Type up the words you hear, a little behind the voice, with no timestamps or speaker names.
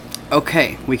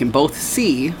Okay, we can both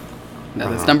see that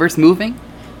this number's moving.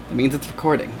 That means it's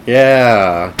recording.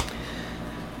 Yeah.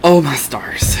 Oh, my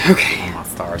stars. Okay. Oh, my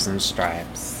stars and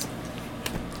stripes.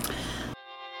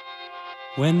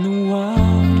 When the world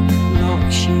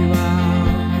knocks you out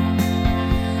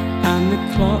and the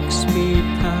clock speed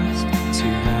past to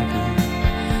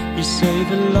heaven, you save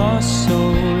a lost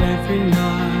soul every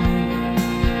night,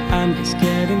 and it's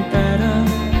getting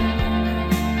better.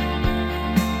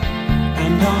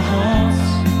 And our hearts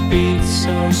beat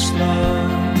so slow,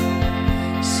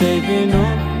 saving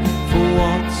up for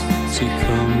what's to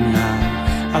come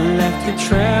now. I left a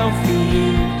trail for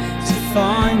you to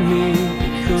find me,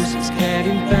 because it's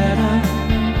getting better.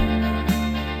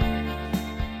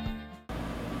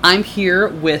 I'm here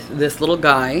with this little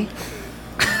guy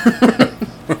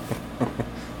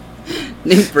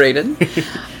named Brayden,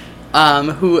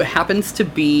 who happens to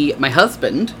be my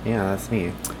husband. Yeah, that's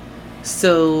me.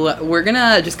 So we're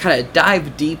gonna just kind of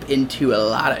dive deep into a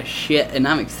lot of shit, and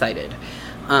I'm excited.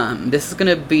 This is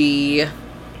gonna be,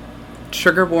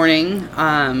 trigger warning,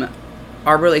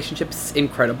 our relationship's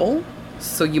incredible,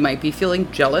 so you might be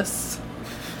feeling jealous.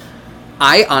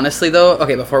 I honestly, though,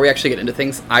 okay, before we actually get into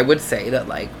things, I would say that,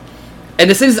 like, and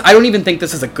this is, I don't even think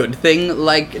this is a good thing,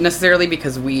 like, necessarily,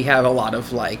 because we have a lot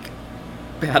of, like,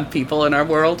 bad people in our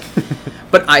world,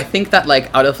 but I think that, like,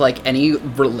 out of, like, any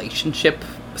relationship,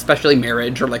 especially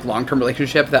marriage or, like, long-term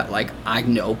relationship that, like, I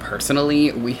know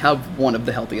personally, we have one of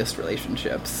the healthiest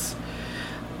relationships.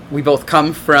 We both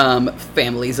come from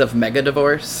families of mega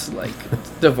divorce, like,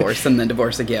 divorce and then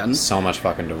divorce again. So much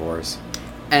fucking divorce.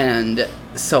 And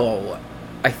so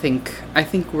I think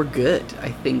we're good. I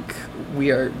think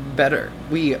we are better.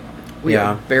 We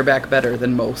are bareback better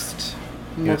than most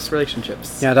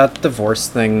relationships. Yeah, that divorce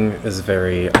thing is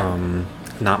very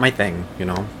not my thing, you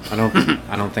know. I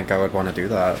don't think I would want to do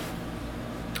that.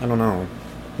 I don't know.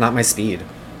 Not my speed.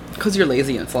 Because you're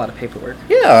lazy and it's a lot of paperwork.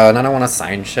 Yeah, and I don't want to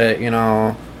sign shit, you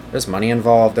know. There's money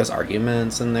involved, there's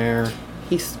arguments in there.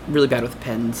 He's really bad with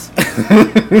pens.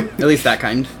 At least that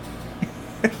kind.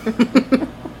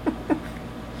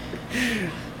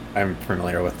 I'm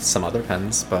familiar with some other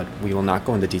pens, but we will not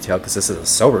go into detail because this is a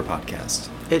sober podcast.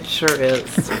 It sure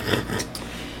is.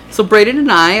 So Brayden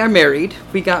and I are married.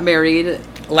 We got married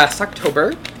last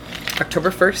October.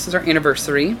 October 1st is our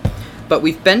anniversary. But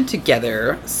we've been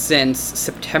together since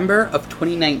September of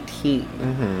 2019.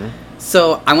 Mm-hmm.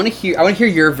 So I want to hear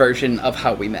your version of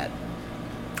how we met.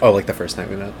 Oh, like the first time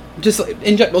we met?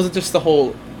 Was it just the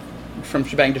whole from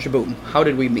shebang to shaboom? How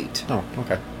did we meet? Oh,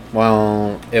 okay.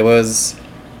 Well, it was,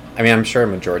 I mean, I'm sure a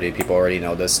majority of people already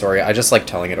know this story. I just like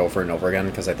telling it over and over again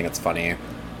because I think it's funny.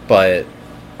 But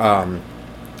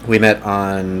we met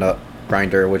on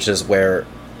Grindr, which is where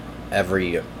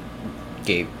every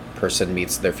gay person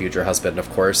meets their future husband, of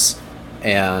course.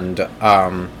 And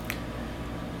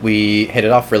we hit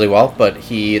it off really well, but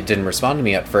he didn't respond to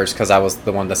me at first because I was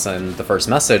the one to send the first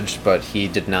message, but he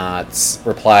did not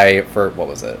reply for, what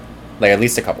was it? Like at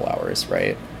least a couple hours,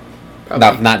 right?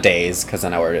 Not days, because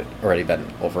then I would already been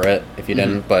over it if you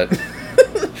didn't, but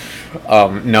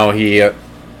no, he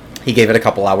gave it a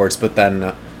couple hours, but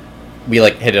then we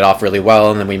like hit it off really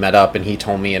well, and then we met up, and he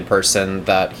told me in person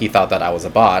that he thought that I was a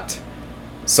bot,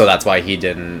 so that's why he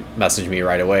didn't message me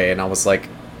right away, and I was like,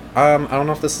 I don't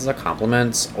know if this is a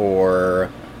compliment or...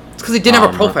 It's because he didn't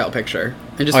have a profile picture.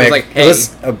 It just was like, hey. It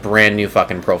was a brand new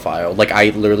fucking profile. Like, I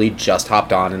literally just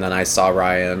hopped on, and then I saw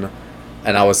Ryan,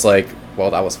 and I was like,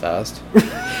 well, that was fast.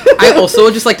 I also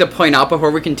would just like to point out before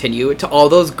we continue, to all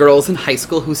those girls in high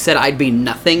school who said I'd be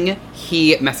nothing,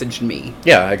 he messaged me.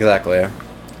 Yeah, exactly.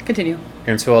 Continue.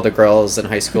 And to all the girls in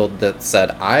high school that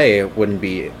said I wouldn't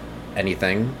be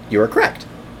anything, you were correct.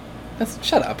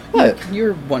 Shut up. What?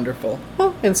 You're wonderful.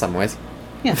 Well, in some ways.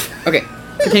 Yeah. Okay.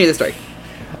 Continue the story.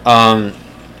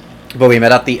 But we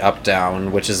met at the Up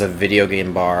Down, which is a video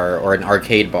game bar, or an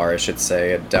arcade bar, I should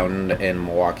say, down in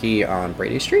Milwaukee on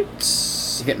Brady Street.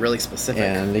 You're getting really specific.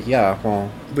 And yeah,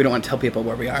 well... We don't want to tell people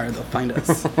where we are, they'll find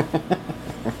us.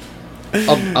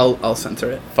 I'll censor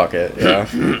it. Fuck it,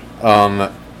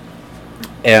 yeah.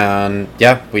 And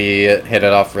yeah, we hit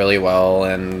it off really well,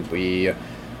 and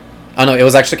I don't know, it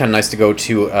was actually kind of nice to go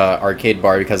to an arcade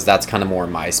bar because that's kind of more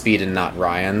my speed and not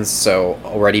Ryan's, so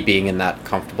already being in that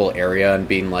comfortable area and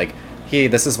being like, hey,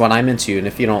 this is what I'm into, and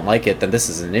if you don't like it, then this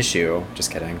is an issue. Just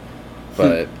kidding.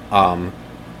 But,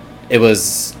 it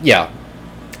was, yeah,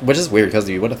 which is weird because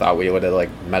you would have thought we would have, like,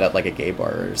 met at, like, a gay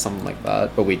bar or something like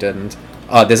that, but we didn't.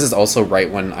 This is also right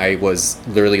when I was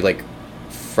literally, like,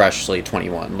 freshly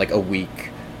 21, like, a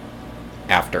week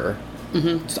after.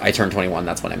 Mm-hmm. So I turned 21,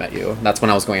 that's when I met you. That's when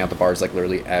I was going out to bars, like,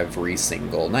 literally every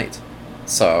single night.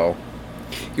 So,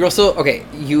 You're also, okay,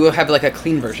 you have like a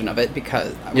clean version of it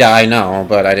because... Yeah, I know,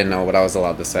 but I didn't know what I was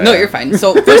allowed to say. No, you're fine.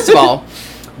 So, first of all,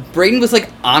 Brayden was like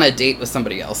on a date with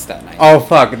somebody else that night. Oh,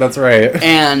 fuck, that's right.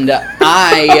 And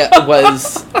I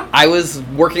was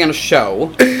working on a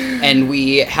show, and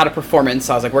we had a performance,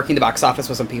 so I was like working the box office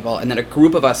with some people, and then a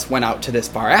group of us went out to this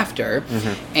bar after,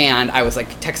 and I was like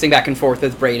texting back and forth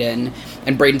with Brayden,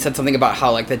 and Brayden said something about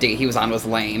how like the date he was on was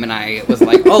lame, and I was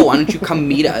like, oh, why don't you come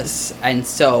meet us? And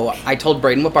so I told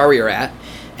Brayden what bar we were at,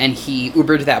 and he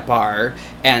Ubered to that bar,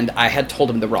 and I had told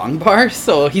him the wrong bar,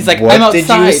 so he's like, I'm outside.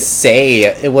 What did you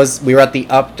say? We were at the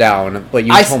Up Down, but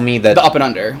you told me that... The Up and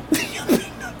Under.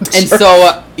 And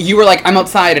so you were like, I'm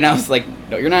outside, and I was like,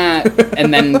 no, you're not,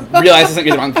 and then realized I sent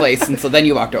you the wrong place, and so then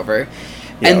you walked over.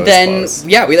 Yeah, and then,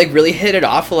 yeah, we like really hit it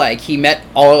off. Like, he met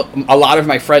a lot of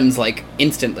my friends like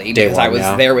instantly because I was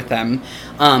there with them.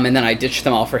 And then I ditched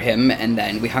them all for him, and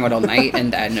then we hung out all night,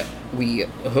 and then we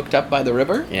hooked up by the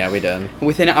river. Yeah, we did.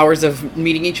 Within hours of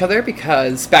meeting each other,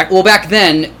 because back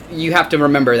then you have to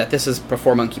remember that this is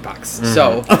before monkeypox,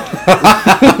 so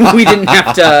we didn't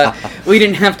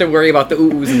have to worry about the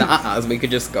oohs and the ahs. We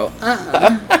could just go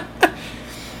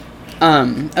I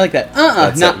like that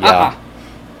not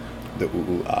the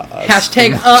ooh ahs.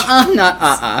 Hashtag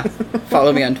not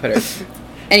Follow me on Twitter.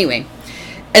 Anyway,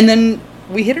 and then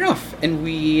we hit it off, and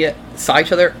we saw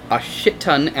each other a shit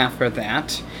ton after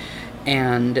that,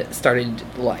 and started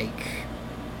like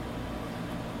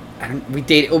we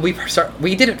dated. We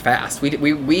did it fast. We took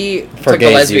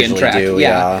the lesbian track,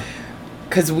 yeah.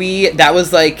 Because that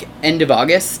was like end of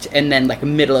August, and then like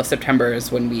middle of September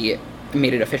is when we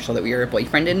made it official that we were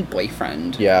boyfriend and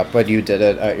boyfriend. Yeah, but you did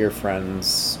it at your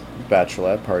friend's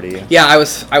bachelorette party. Yeah, I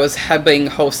was helping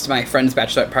host my friend's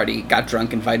bachelorette party, got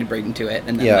drunk, invited Brayden to it,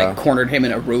 and then like cornered him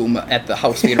in a room at the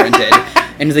house we had rented,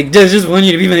 and he's like, I just want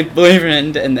you to be my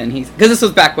boyfriend, and then because this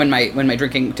was back when my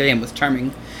drinking to him was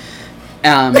charming,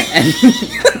 and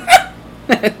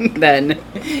and then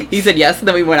he said yes, and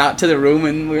then we went out to the room,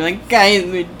 and we were like, guys,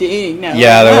 we're dating now.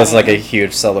 Yeah, there was like a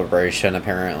huge celebration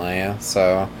apparently,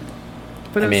 so...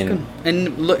 But I mean...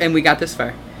 Good. And we got this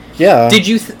far. Yeah. Did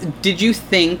you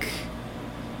think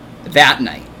that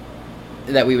night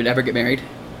that we would ever get married?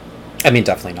 I mean,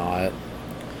 definitely not.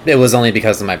 It was only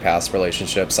because of my past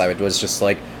relationships. I was just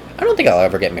like, I don't think I'll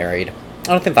ever get married. I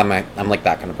don't think I'm like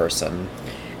that kind of person.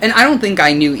 And I don't think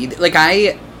I knew either. Like,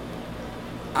 I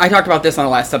talked about this on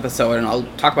the last episode, and I'll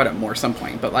talk about it more some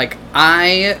point, but like,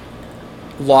 I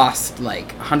lost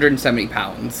like 170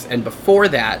 pounds, and before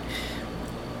that,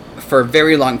 for a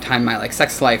very long time, my like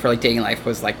sex life or like dating life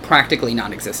was like practically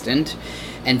non-existent,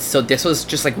 and so this was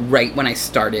just like right when I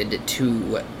started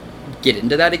to get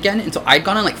into that again, and so I'd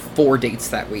gone on like 4 dates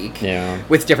that week,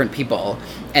 with different people,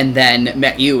 and then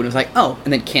met you, and was like, oh,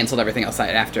 and then canceled everything else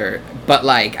after. But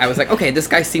like, I was like, okay, this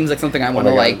guy seems like something I want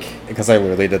to like, because I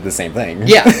literally did the same thing.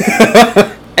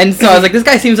 Yeah. And so I was like, this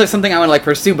guy seems like something I want to like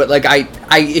pursue, but like I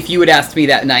if you had asked me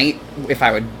that night if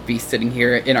I would be sitting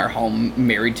here in our home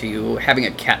married to you, having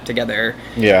a cat together,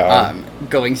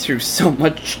 going through so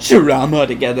much drama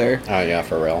together. Oh yeah,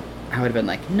 for real. I would have been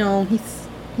like, no, he's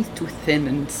too thin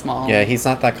and small. Yeah, he's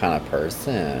not that kind of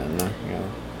person. Yeah.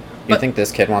 You think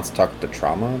this kid wants to talk to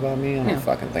trauma about me? I don't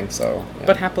fucking think so. Yeah.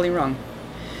 But happily wrong.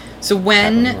 So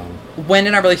when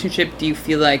in our relationship do you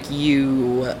feel like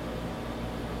you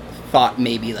thought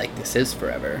maybe like this is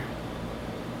forever?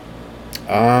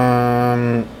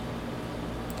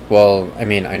 Well, I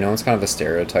mean, I know it's kind of a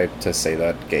stereotype to say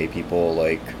that gay people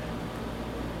like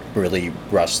really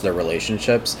rush their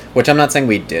relationships, which I'm not saying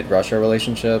we did rush our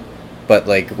relationship, but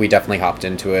like we definitely hopped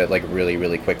into it like really,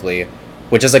 really quickly,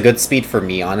 which is a good speed for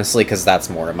me, honestly, because that's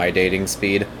more of my dating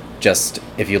speed. Just,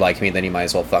 if you like me, then you might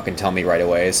as well fucking tell me right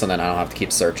away, so then I don't have to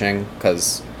keep searching,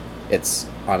 because it's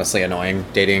honestly annoying.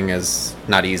 Dating is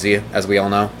not easy, as we all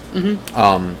know.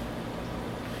 Mm-hmm.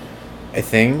 I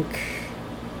think...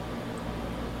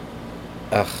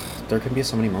 there can be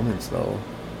so many moments, though.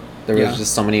 There was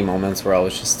just so many moments where I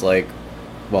was just like,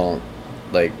 well,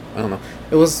 like, I don't know.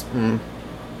 It was...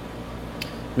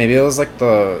 maybe it was like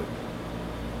the...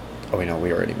 Oh, wait, no, we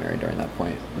were already married during that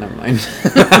point. Never mind.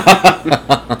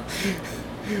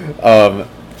 I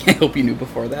hope you knew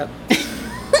before that.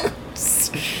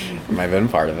 Might have been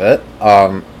part of it.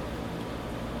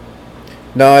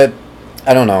 No,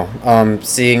 I don't know.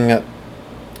 Seeing...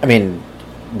 I mean,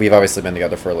 we've obviously been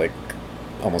together for, like,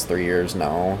 almost 3 years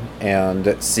now,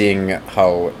 and seeing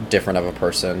how different of a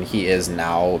person he is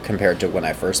now compared to when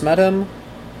I first met him,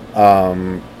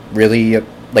 really,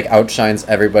 like, outshines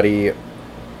everybody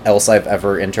else I've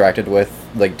ever interacted with,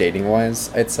 like,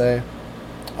 dating-wise, I'd say.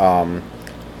 I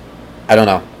don't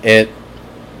know. It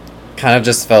kind of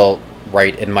just felt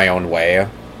right in my own way,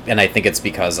 and I think it's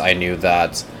because I knew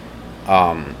that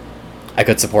I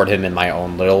could support him in my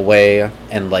own little way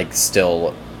and like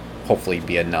still hopefully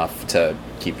be enough to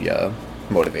keep you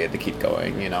motivated to keep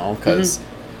going, because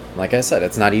like I said,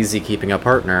 it's not easy keeping a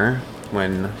partner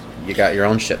when you got your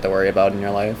own shit to worry about in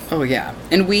your life. Oh yeah.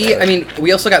 And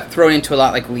we also got thrown into a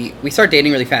lot, like we started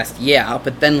dating really fast,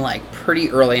 but then like pretty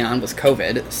early on was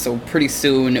COVID, so pretty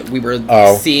soon we were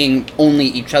seeing only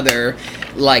each other,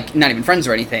 like not even friends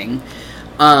or anything.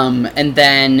 And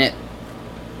then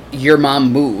your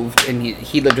mom moved, and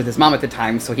he lived with his mom at the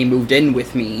time, so he moved in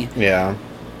with me. Yeah.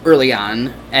 Early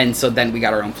on, and so then we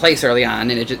got our own place early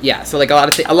on, and it just so like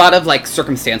a lot of like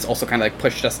circumstance also kind of like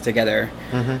pushed us together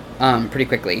pretty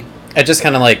quickly. It just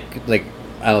kind of like I don't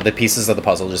know, the pieces of the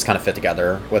puzzle just kind of fit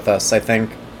together with us, I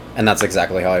think, and that's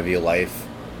exactly how I view life.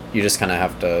 You just kind of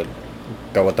have to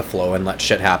go with the flow and let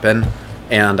shit happen,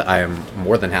 and I'm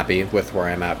more than happy with where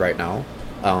I'm at right now.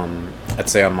 I'd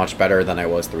say I'm much better than I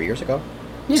was 3 years ago.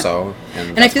 Yeah. So,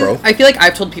 and I feel like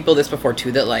I've told people this before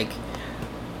too, that like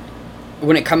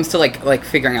when it comes to like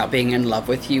figuring out being in love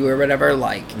with you or whatever,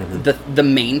 like the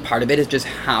main part of it is just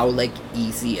how like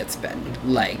easy it's been.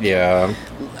 Like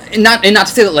and not to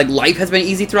say that like life has been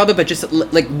easy throughout it, but just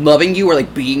like loving you or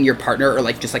like being your partner or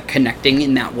like just like connecting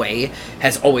in that way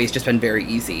has always just been very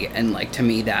easy. And like to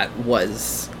me that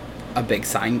was a big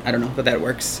sign. I don't know that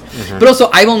works. But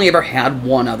also I've only ever had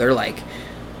one other like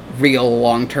real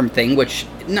long-term thing, which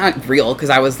not real because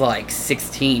I was like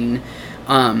 16.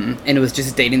 And it was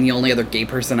just dating the only other gay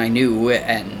person I knew,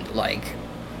 and like,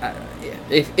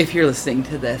 if you're listening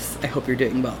to this, I hope you're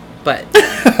doing well. But,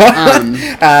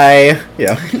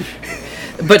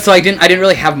 but so I didn't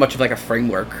really have much of like a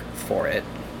framework for it.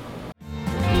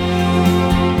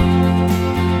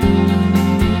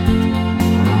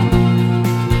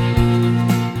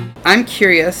 I'm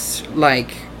curious,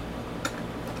 like,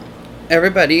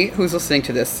 everybody who's listening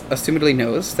to this assumedly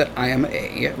knows that I am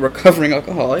a recovering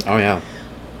alcoholic. Oh yeah.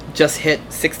 Just hit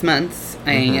 6 months.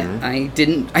 I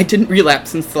didn't relapse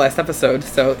since the last episode.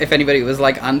 So if anybody was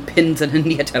like on pins and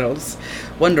needles,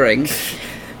 wondering,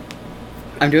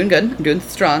 I'm doing good. I'm doing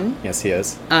strong. Yes, he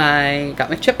is. I got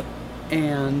my chip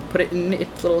and put it in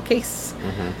its little case.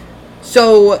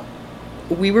 So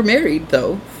we were married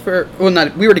though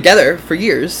we were together for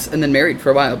years and then married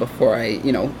for a while before I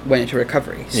went into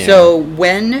recovery. So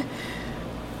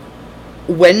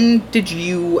when did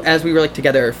you, as we were like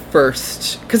together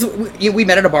first, because we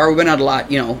met at a bar, we went out a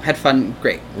lot, had fun,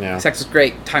 great, sex was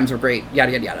great, times were great,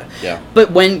 yada yada yada. Yeah.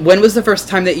 But when was the first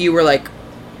time that you were like,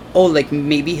 oh, like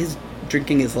maybe his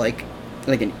drinking is like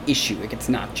an issue, like it's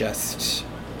not just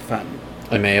fun?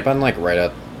 It may have been like right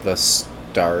at the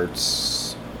start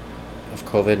of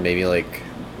COVID, maybe like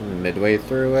midway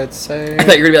through, I'd say. I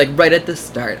thought you were gonna be like right at the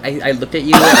start. I looked at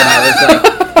you and I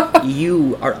was like,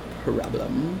 you are a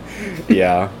problem.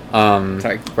 Yeah.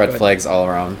 Sorry. Red flags all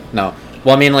around. No.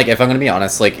 Well, I mean, like, if I'm gonna be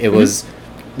honest, like, it was,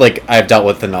 like, I've dealt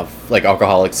with enough, like,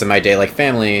 alcoholics in my day, like,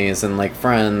 families and, like,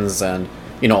 friends and,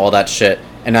 all that shit.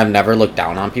 And I've never looked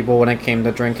down on people when it came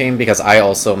to drinking because I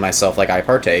also, myself, like, I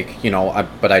partake,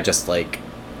 but I just, like,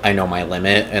 I know my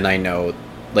limit and I know,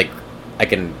 like, I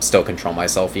can still control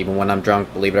myself even when I'm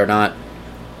drunk, believe it or not.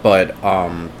 But, I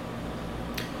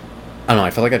don't know,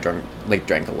 I feel like I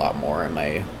drank a lot more in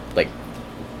my, like,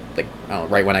 I don't know,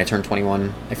 right when I turned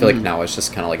 21. I feel like now it's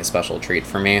just kind of like a special treat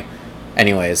for me.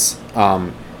 Anyways,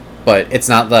 but it's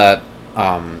not that,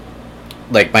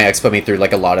 like, my ex put me through,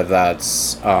 like, a lot of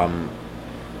that's,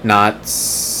 not,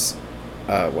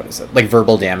 what is it, like,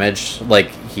 verbal damage.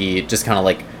 Like, he just kind of,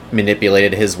 like,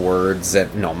 manipulated his words,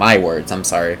 my words, I'm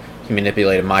sorry. He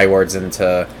manipulated my words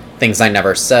into things I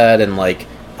never said, and, like,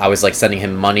 I was, like, sending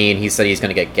him money, and he said he's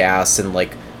gonna get gas, and,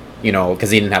 like, because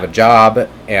he didn't have a job,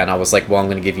 and I was like, well, I'm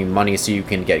going to give you money so you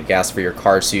can get gas for your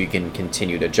car so you can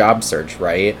continue to job search,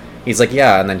 right? He's like,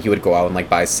 yeah, and then he would go out and, like,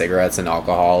 buy cigarettes and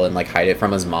alcohol and, like, hide it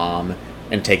from his mom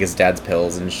and take his dad's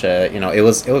pills and shit, it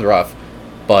was rough,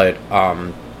 but,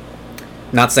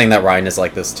 not saying that Ryan is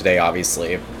like this today,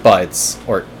 obviously, but,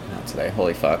 or, not today,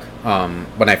 holy fuck,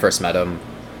 when I first met him,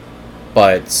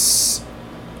 but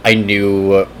I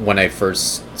knew when I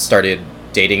first started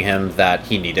dating him that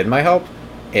he needed my help.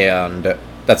 And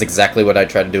that's exactly what I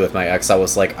tried to do with my ex. I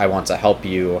was like, I want to help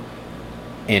you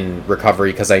in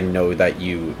recovery because I know that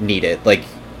you need it. Like,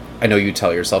 I know you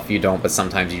tell yourself you don't, but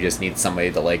sometimes you just need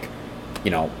somebody to, like,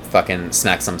 fucking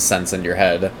snack some sense in your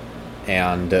head.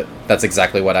 And that's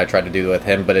exactly what I tried to do with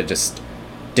him, but it just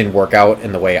didn't work out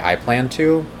in the way I planned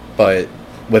to. But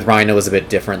with Ryan, it was a bit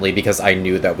differently because I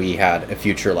knew that we had a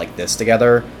future like this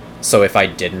together. So if I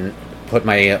didn't put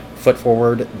my foot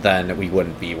forward, then we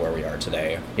wouldn't be where we are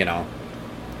today,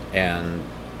 And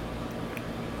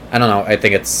I don't know, I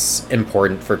think it's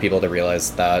important for people to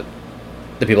realize that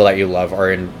the people that you love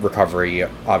are in recovery,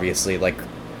 obviously, like,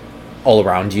 all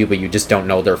around you, but you just don't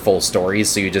know their full stories,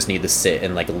 so you just need to sit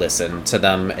and, like, listen to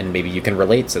them, and maybe you can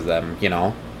relate to them, you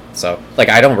know? So, like,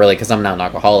 I don't relate because I'm not an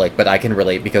alcoholic, but I can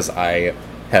relate because I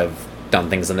have done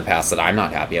things in the past that I'm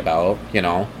not happy about, you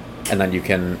know? And then you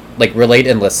can, like, relate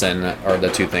and listen are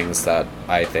the two things that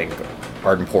I think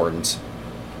are important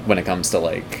when it comes to,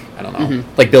 like, I don't know,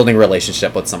 like, building a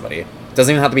relationship with somebody. It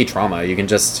doesn't even have to be trauma. You can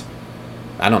just,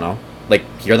 I don't know, like,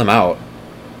 hear them out.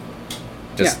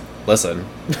 Just listen.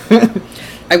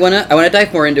 I wanna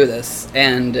dive more into this,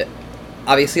 and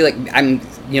obviously, like, I'm,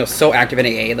 so active in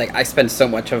AA. Like, I spend so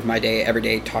much of my day every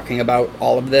day talking about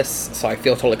all of this, so I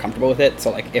feel totally comfortable with it. So,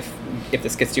 like, if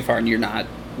this gets too far and you're not,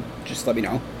 just let me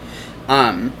know.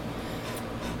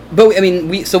 But I mean,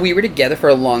 we were together for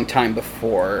a long time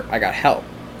before I got help,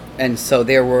 and so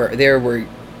there were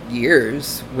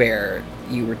years where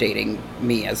you were dating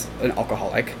me as an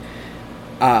alcoholic.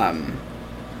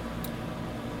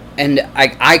 And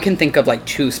I can think of, like,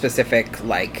 two specific,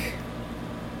 like,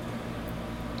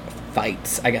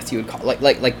 fights, I guess you would call it,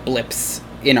 like blips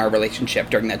in our relationship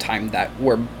during that time that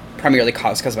were primarily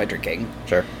caused because of my drinking.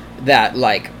 Sure. That,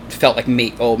 like, felt like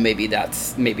maybe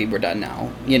we're done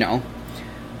now, you know?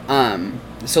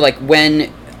 So, like,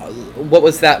 what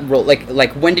was that role,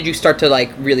 like, when did you start to,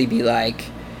 like, really be like,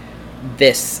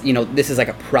 this is, like,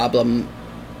 a problem,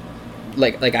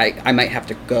 like I might have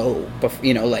to go,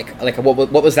 like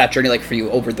what was that journey like for you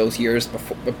over those years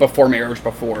before marriage,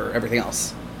 before everything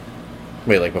else?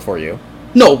 Wait, like, before you?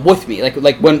 No, with me,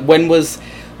 like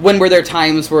when were there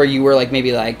times where you were like,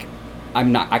 maybe like,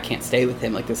 I can't stay with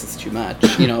him, like, this is too much,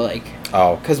 like,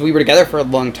 oh, because we were together for a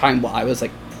long time while I was,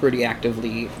 like, pretty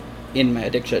actively in my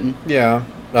addiction. Yeah.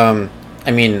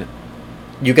 I mean,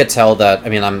 you could tell that, I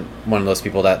mean, I'm one of those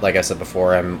people that, like I said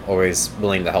before, I'm always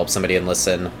willing to help somebody and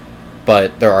listen,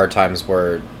 but there are times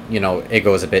where, it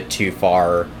goes a bit too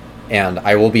far, and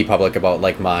I will be public about,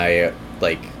 like, my,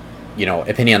 like,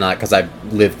 opinion on that, because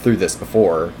I've lived through this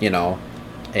before,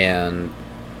 and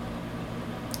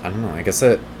I don't know, I guess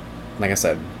like I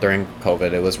said, during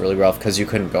COVID, it was really rough, because you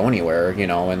couldn't go anywhere,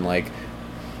 and, like,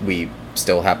 we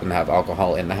still happened to have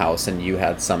alcohol in the house, and you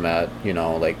had some at,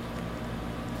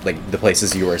 like the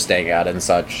places you were staying at and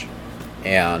such,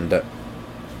 and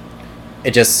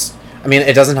it just, I mean,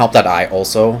 it doesn't help that I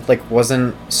also, like,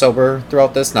 wasn't sober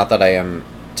throughout this. Not that I am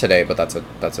today, but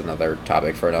that's another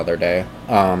topic for another day.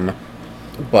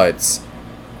 But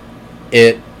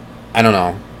I don't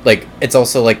know. Like, it's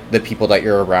also, like, the people that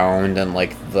you're around, and,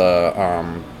 like,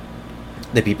 the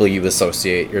people you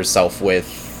associate yourself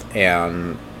with,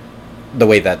 and the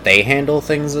way that they handle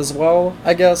things as well,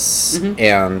 I guess. Mm-hmm.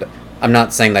 And I'm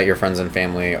not saying that your friends and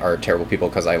family are terrible people,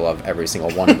 because I love every single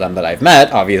one of them that I've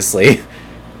met, obviously.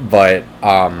 But,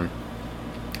 I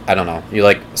don't know. You,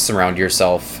 like, surround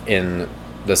yourself in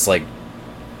this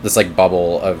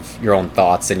bubble of your own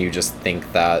thoughts, and you just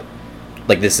think that,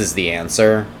 like, this is the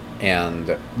answer,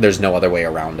 and there's no other way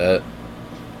around it.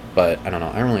 But, I don't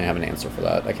know. I don't really have an answer for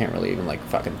that. I can't really even, like,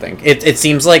 fucking think. It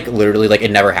seems like, literally, like,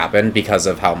 it never happened because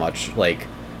of how much, like,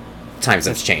 times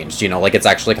have changed, Like, it's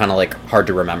actually kind of, like, hard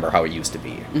to remember how it used to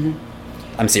be. Mm-hmm.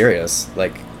 I'm serious.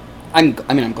 Like... I'm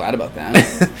glad about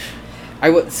that.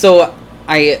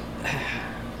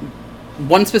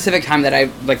 One specific time that I,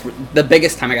 like, the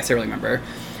biggest time I guess I really remember,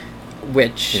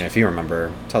 which... if you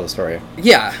remember, tell the story.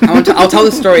 Yeah, I'll tell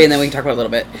the story, and then we can talk about it a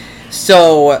little bit.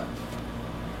 So,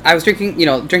 I was drinking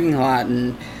a lot,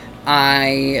 and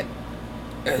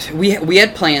we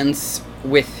had plans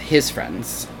with his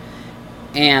friends,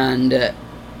 and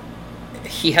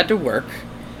he had to work,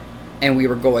 and we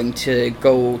were going to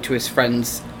go to his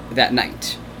friends that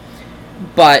night.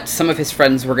 But some of his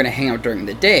friends were going to hang out during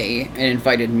the day and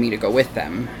invited me to go with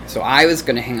them. So I was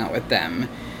going to hang out with them,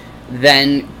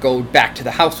 then go back to the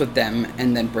house with them,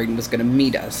 and then Brayden was going to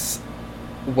meet us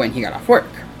when he got off work,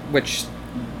 which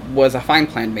was a fine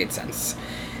plan, made sense.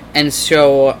 And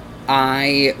so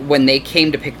when they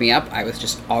came to pick me up, I was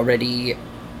just already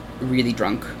really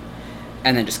drunk,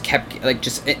 and then just kept, like,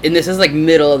 and this is, like,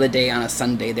 middle of the day on a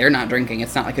Sunday. They're not drinking.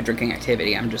 It's not like a drinking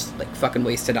activity. I'm just, like, fucking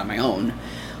wasted on my own.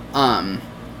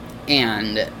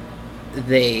 And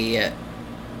they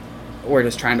were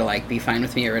just trying to, like, be fine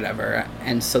with me or whatever.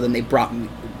 And so then they brought me,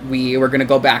 we were going to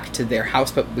go back to their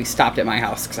house, but we stopped at my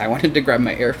house because I wanted to grab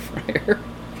my air fryer.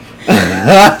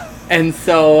 And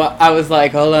so I was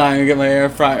like, hold on, I'm going to get my air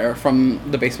fryer from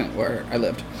the basement where I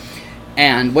lived.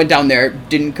 And went down there,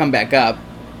 didn't come back up.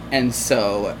 And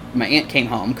so my aunt came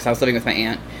home, because I was living with my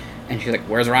aunt. And she's like,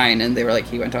 where's Ryan? And they were like,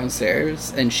 he went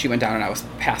downstairs. And she went down, and I was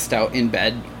passed out in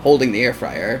bed holding the air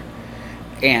fryer.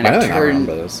 And it turned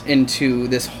into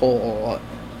this whole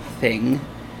thing.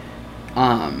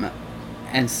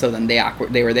 And so then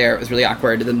they were there. It was really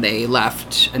awkward. Then they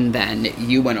left, and then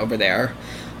you went over there.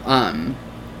 And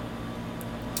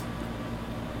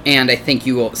I think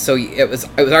so it was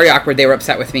already awkward. They were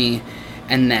upset with me.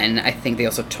 And then I think they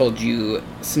also told you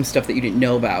some stuff that you didn't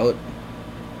know about.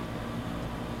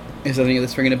 Is any of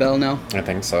this ringing a bell now? I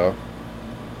think so.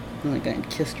 Like I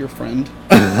kissed your friend.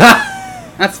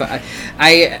 That's fine.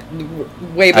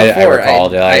 Way before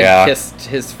I kissed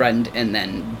his friend and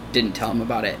then didn't tell him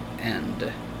about it,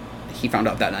 and he found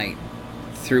out that night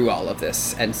through all of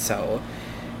this. And so,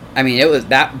 I mean, it was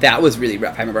that was really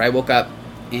rough. I remember I woke up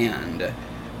and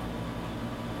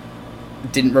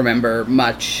didn't remember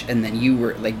much, and then you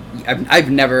were like,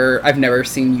 I've never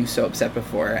seen you so upset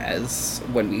before as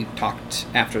when we talked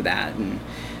after that, and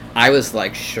I was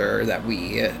like sure that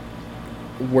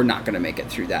we're not going to make it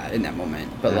through that in that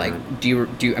moment. But like, do you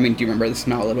remember this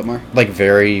now a little bit more? Like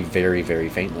very, very, very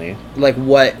faintly. Like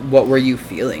what were you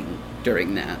feeling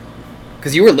during that?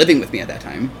 Because you were living with me at that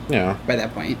time. Yeah. By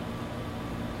that point.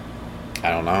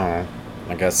 I don't know.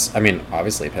 I guess, I mean,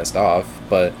 obviously pissed off,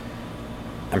 but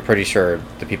I'm pretty sure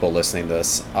the people listening to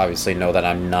this obviously know that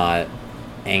I'm not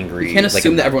angry. You can't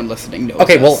assume that everyone listening knows.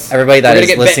 Okay, well, everybody that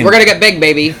is listening... We're going to get big,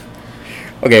 baby.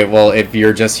 Okay, well, if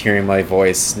you're just hearing my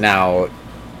voice now,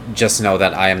 just know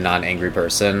that I am not an angry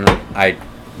person.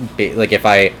 If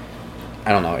I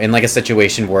don't know, in like a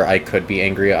situation where I could be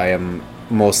angry, I am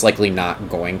most likely not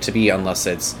going to be unless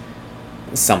it's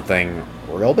something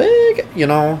real big, you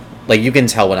know? Like, you can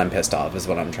tell when I'm pissed off is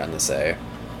what I'm trying to say.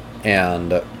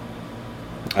 And,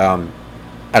 I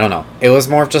don't know. It was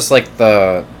more of just like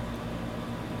the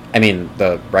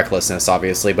recklessness,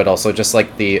 obviously, but also just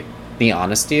like the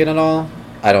honesty in it all.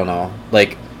 I don't know.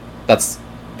 Like, that's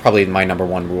probably my number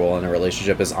one rule in a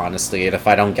relationship is honesty. And if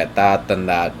I don't get that, then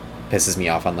that pisses me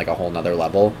off on like a whole nother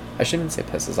level. I shouldn't say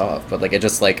pisses off, but like it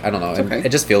just like, I don't know. Okay. It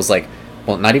just feels like,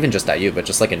 well, not even just at you, but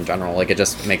just like in general, like it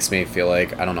just makes me feel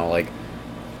like, I don't know, like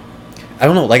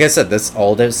I said,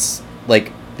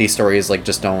 like these stories like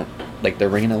just don't, like they're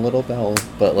ringing a little bell,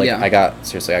 but like I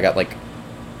got like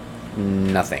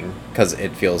nothing because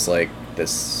it feels like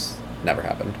this never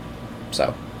happened.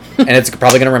 So, and it's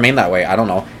probably going to remain that way. I don't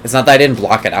know. It's not that I didn't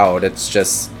block it out. It's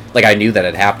just like I knew that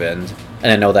it happened,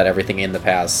 and I know that everything in the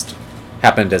past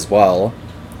happened as well.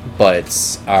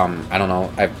 But I don't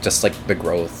know. I've just like the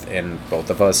growth in both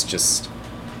of us just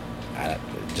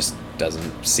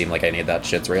doesn't seem like any of that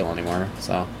shit's real anymore.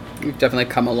 So you've definitely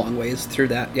come a long ways through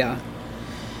that. Yeah.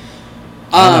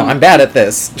 I don't know, I'm bad at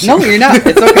this. No, you're not.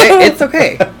 It's okay. It's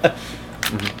okay.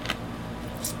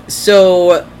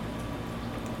 So,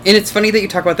 and it's funny that you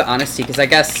talk about the honesty, because I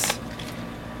guess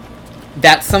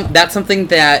that's something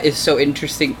that is so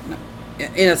interesting.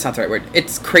 And that's not the right word.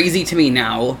 It's crazy to me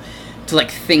now to like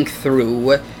think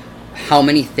through how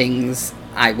many things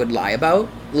I would lie about,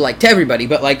 like to everybody,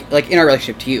 but like in our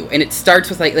relationship to you. And it starts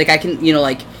with like I can, you know,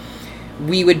 like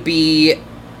we would be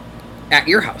at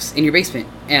your house in your basement,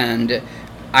 and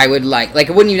I would like it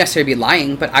wouldn't even necessarily be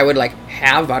lying, but I would like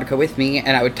have vodka with me,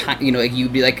 and I would you know, like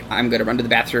you'd be like, I'm gonna run to the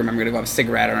bathroom, I'm gonna go have a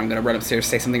cigarette, or I'm gonna run upstairs,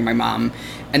 say something to my mom,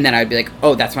 and then I'd be like,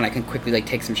 oh, that's when I can quickly like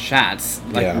take some shots,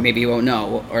 like maybe you won't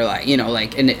know, or like, you know,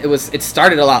 like, and it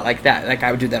started a lot like that. Like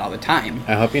I would do that all the time.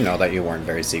 I hope you know that you weren't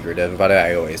very secretive about it.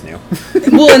 I always knew.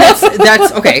 Well, and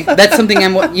that's okay. That's something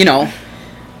I'm, you know.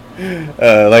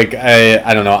 Like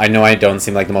I don't know. I know I don't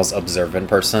seem like the most observant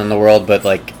person in the world, but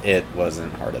like it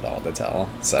wasn't hard at all to tell.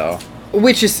 So,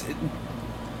 which is,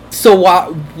 so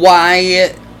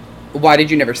why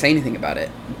did you never say anything about it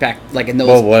back like in those?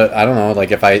 Well, what I don't know. Like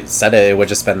if I said it would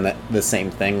just been the same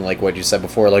thing. Like what you said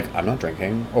before. Like I'm not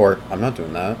drinking, or I'm not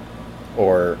doing that,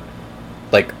 or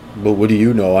like, but what do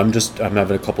you know? I'm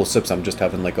having a couple sips. I'm just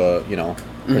having like a, you know,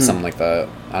 or something like that.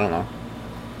 I don't know.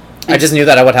 I just knew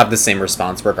that I would have the same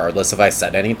response regardless if I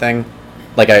said anything.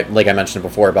 Like I mentioned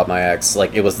before about my ex,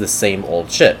 like it was the same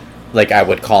old shit. Like I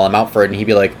would call him out for it and he'd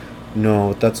be like,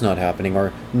 no, that's not happening,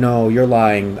 or no, you're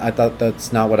lying. I thought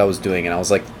that's not what I was doing. And I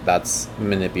was like, that's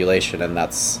manipulation, and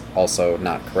that's also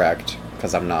not correct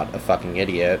because I'm not a fucking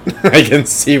idiot. I can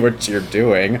see what you're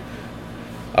doing.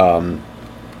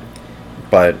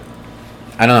 But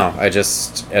I don't know.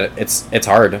 It's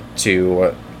hard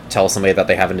to tell somebody that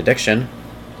they have an addiction.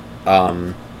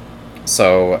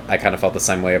 So I kind of felt the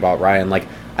same way about Ryan. Like,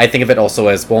 I think of it also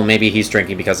as, well, maybe he's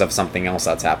drinking because of something else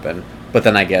that's happened. But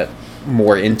then I get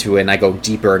more into it and I go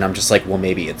deeper and I'm just like, well,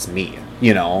 maybe it's me,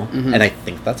 you know? And I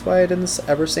think that's why I didn't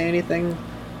ever say anything.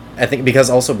 I think because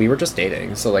also we were just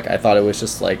dating, so like I thought it was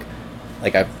just like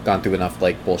I've gone through enough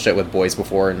like bullshit with boys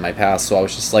before in my past, so I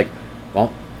was just like,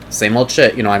 well, same old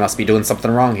shit, you know, I must be doing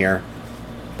something wrong here.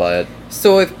 But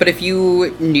if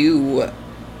you knew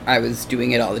I was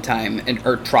doing it all the time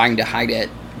or trying to hide it,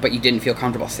 but you didn't feel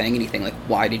comfortable saying anything, like,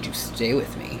 why did you stay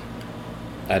with me?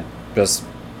 I just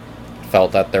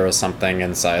felt that there was something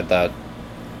inside that,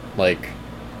 like,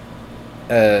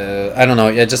 I don't know,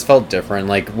 it just felt different.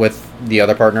 Like, with the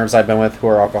other partners I've been with who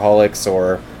are alcoholics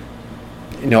or,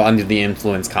 you know, under the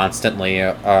influence constantly,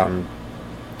 I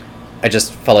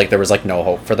just felt like there was, like, no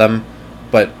hope for them.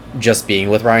 But just being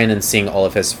with Ryan and seeing all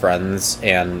of his friends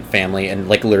and family and,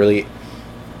 like, literally,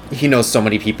 he knows so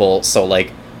many people, so,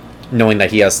 like, knowing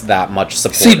that he has that much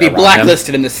support. So you'd be around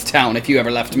blacklisted in this town if you ever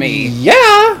left me.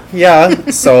 Yeah.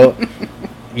 So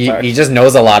he just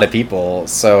knows a lot of people,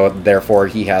 so therefore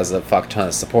he has a fuck ton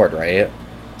of support, right?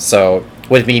 So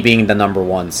with me being the number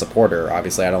one supporter,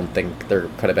 obviously I don't think there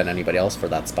could have been anybody else for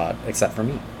that spot except for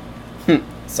me.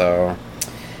 So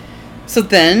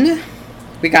then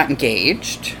we got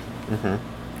engaged,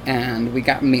 and we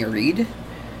got married,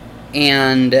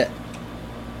 and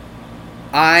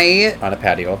on a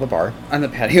patio of a bar. On the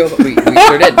patio, we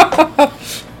sure did.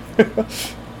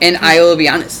 And I will be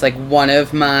honest, like, one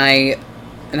of my,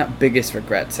 not biggest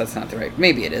regrets, that's not the right,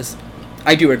 maybe it is.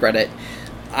 I do regret it.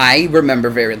 I remember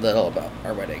very little about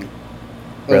our wedding.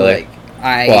 Really? Like,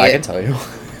 I can tell you.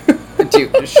 Do you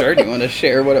want to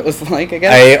share what it was like, I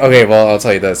guess? Okay, well, I'll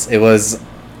tell you this. It was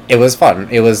fun.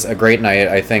 It was a great night.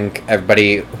 I think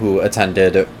everybody who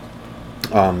attended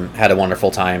had a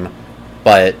wonderful time.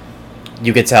 But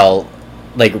you could tell,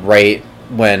 like, right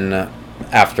when,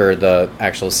 after the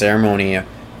actual ceremony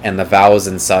and the vows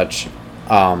and such,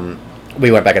 we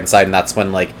went back inside, and that's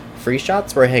when, like, free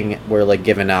shots were like,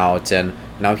 given out, and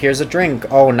now here's a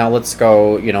drink. Oh, now let's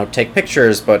go, you know, take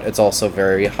pictures, but it's also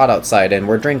very hot outside, and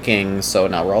we're drinking, so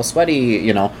now we're all sweaty,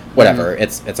 you know, whatever.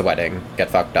 It's a wedding.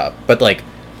 Get fucked up. But, like,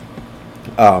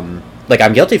 I'm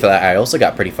guilty for that. I also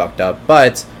got pretty fucked up,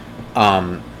 but,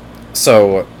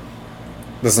 so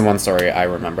this is one story I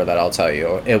remember that I'll tell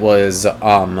you. It was,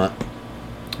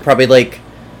 probably, like,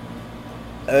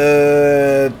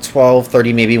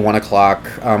 12:30, maybe 1 o'clock.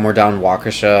 We're down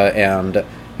Waukesha, and,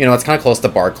 you know, it's kind of close to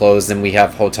bar close, and we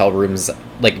have hotel rooms,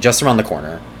 like, just around the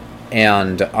corner.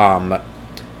 And,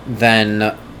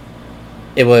 then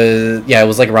it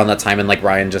was, like, around that time, and, like,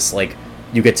 Ryan just, like,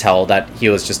 you could tell that he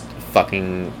was just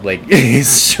fucking, like,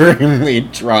 extremely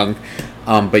drunk.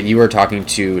 But you were talking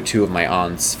to two of my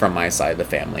aunts from my side of the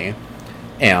family,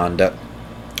 and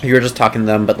you were just talking to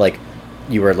them, but, like,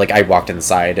 you were, like, I walked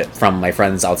inside from my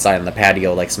friends outside on the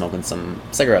patio, like, smoking some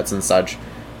cigarettes and such,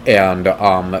 and,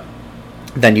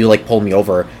 then you, like, pulled me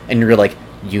over, and you were like,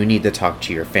 you need to talk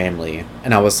to your family,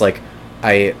 and I was like,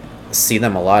 I see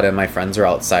them a lot, and my friends are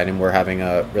outside, and we're having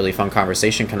a really fun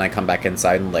conversation. Can I come back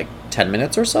inside in, like, 10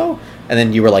 minutes or so? And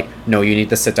then you were like, no, you need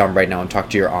to sit down right now and talk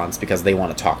to your aunts because they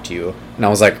want to talk to you. And I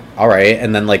was like, all right.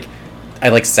 And then, like, I,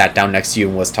 like, sat down next to you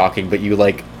and was talking, but you,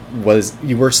 like,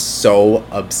 you were so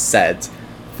upset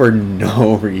for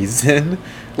no reason,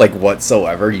 like,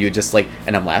 whatsoever. You just, like,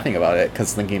 and I'm laughing about it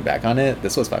because thinking back on it,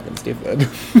 this was fucking stupid.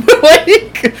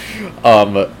 Like,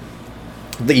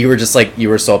 you were just, like, you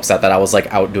were so upset that I was, like,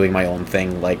 out doing my own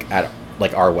thing, like, at,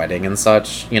 like, our wedding and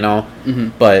such, you know?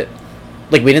 But,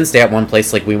 like, we didn't stay at one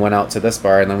place. Like, we went out to this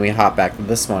bar, and then we hopped back to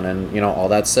this one, and, you know, all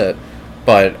that's it.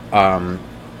 But,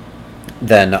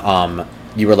 then,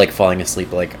 you were, like, falling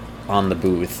asleep, like, on the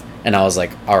booth, and I was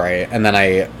like, all right. And then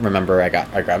I remember I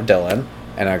grabbed Dylan,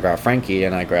 and I grabbed Frankie,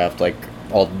 and I grabbed, like,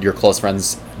 all your close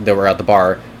friends that were at the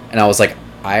bar, and I was like,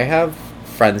 I have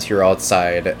friends here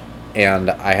outside, and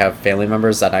I have family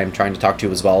members that I'm trying to talk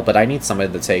to as well, but I need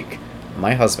somebody to take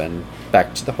my husband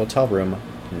back to the hotel room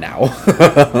now.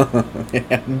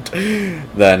 And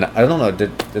then, I don't know,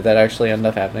 did that actually end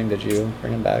up happening? Did you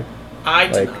bring him back? I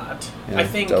did not. Yeah, I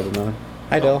think... Dill did not.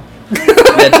 Hi, Dill. Yeah,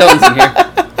 Dylan's in here.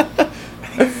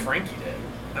 I think Frankie did.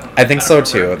 I think so,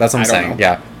 too. That's what I'm saying. Know.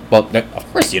 Yeah. Well,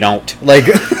 of course you don't. Like...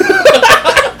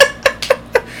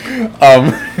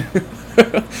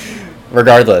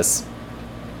 regardless,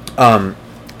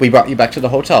 we brought you back to the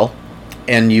hotel,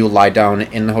 and you lied down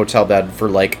in the hotel bed for,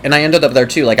 like, and I ended up there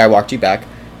too, like, I walked you back,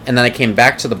 and then I came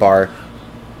back to the bar,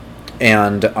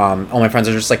 and, all my friends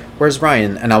are just like, where's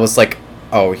Ryan? And I was like,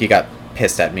 oh, he got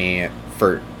pissed at me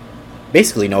for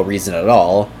basically no reason at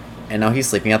all, and now he's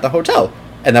sleeping at the hotel.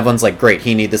 And everyone's like, great,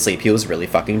 he needed to sleep, he was really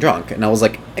fucking drunk. And I was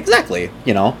like, exactly,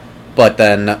 you know? But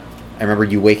then, I remember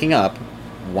you waking up,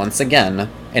 once again,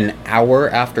 an hour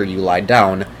after you lied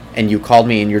down, and you called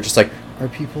me, and you're just like, are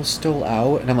people still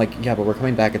out? And I'm like, yeah, but we're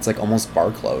coming back. It's like almost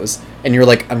bar close. And you're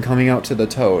like, I'm coming out to the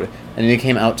Toad. And you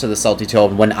came out to the Salty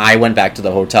Toad when I went back to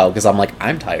the hotel because I'm like,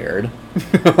 I'm tired.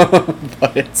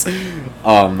 But it's,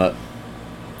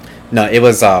 no, it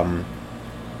was, I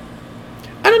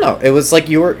don't know. It was like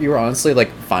you were honestly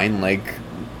like fine, like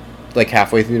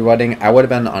halfway through the wedding. I would have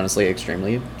been honestly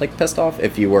extremely like pissed off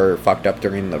if you were fucked up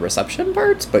during the reception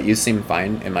parts, but you seemed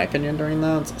fine in my opinion during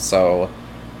that. So,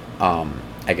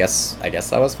 I guess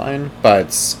that was fine.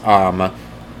 But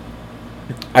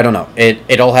I don't know.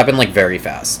 It all happened like very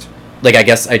fast. Like I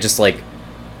guess I just like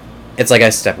it's like I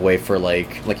step away for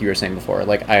like you were saying before.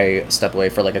 Like I step away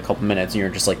for like a couple minutes, and you're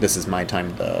just like, this is my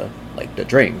time to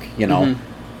drink, you know,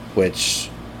 which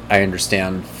I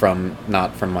understand from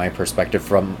not from my perspective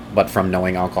but from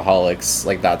knowing alcoholics.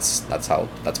 Like that's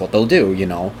what they'll do, you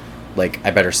know. Like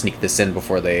I better sneak this in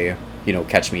before they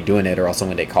catch me doing it, or else I'm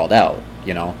gonna get called out,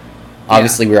 you know.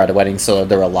 Obviously we were at a wedding, so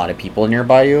there were a lot of people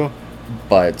nearby you,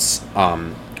 but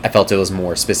I felt it was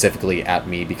more specifically at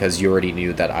me because you already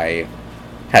knew that I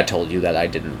had told you that I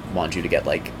didn't want you to get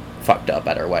like fucked up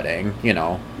at our wedding, you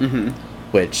know.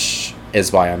 Which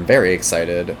is why I'm very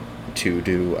excited to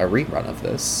do a rerun of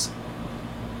this.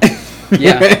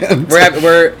 Yeah,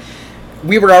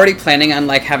 we were already planning on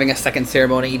like having a second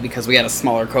ceremony because we had a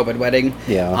smaller COVID wedding.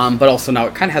 Yeah. But also now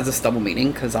it kind of has this double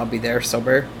meaning because I'll be there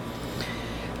sober.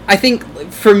 I think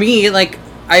for me, like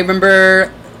I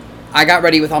remember I got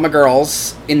ready with all my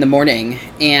girls in the morning,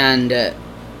 and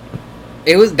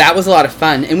that was a lot of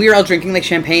fun, and we were all drinking like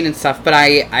champagne and stuff, but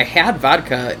I had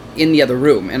vodka in the other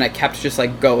room, and I kept just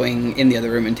like going in the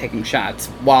other room and taking shots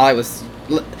while I was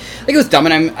like, it was dumb,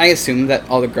 and I assumed that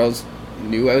all the girls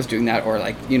knew I was doing that, or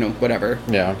like whatever.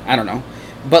 Yeah, I don't know,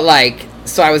 but like,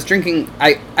 so I was drinking.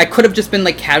 I could have just been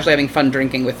like casually having fun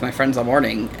drinking with my friends all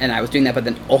morning, and I was doing that, but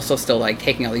then also still like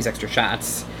taking all these extra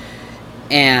shots.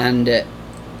 And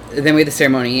then we had the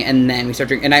ceremony, and then we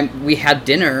started drinking, and we had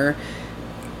dinner,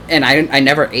 and I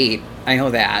never ate. I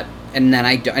know that. And then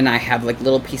I have like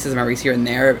little pieces of memories here and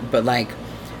there, but like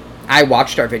I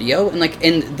watched our video, and like,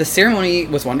 and the ceremony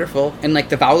was wonderful, and like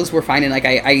the vows were fine, and like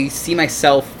I see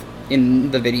myself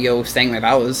in the video saying my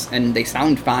vows, and they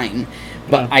sound fine,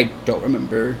 but I don't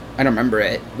remember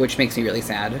it, which makes me really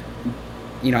sad.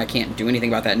 I can't do anything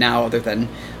about that now other than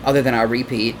a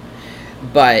repeat.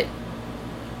 But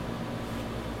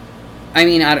I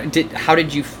mean, how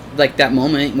did you like that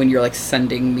moment when you're like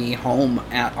sending me home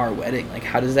at our wedding? Like,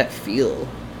 how does that feel?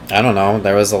 I don't know.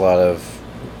 There was a lot of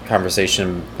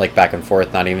conversation like back and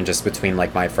forth, not even just between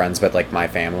like my friends, but like my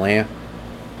family.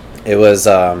 It was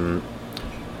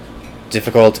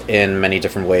difficult in many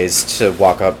different ways to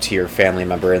walk up to your family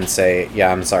member and say, yeah,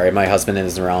 I'm sorry, my husband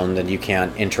isn't around, and you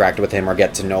can't interact with him or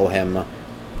get to know him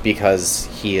because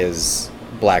he is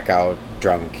blackout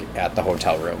drunk at the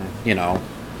hotel room, Yeah.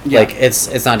 Like,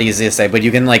 it's not easy to say, but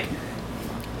you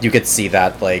could see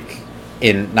that, like,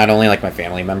 in not only, like, my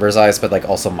family members' eyes, but, like,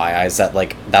 also my eyes, that,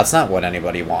 like, that's not what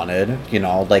anybody wanted,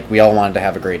 Like, we all wanted to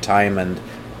have a great time and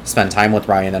spend time with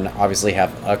Ryan and obviously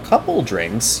have a couple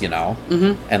drinks,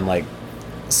 and, like,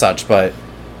 such, but,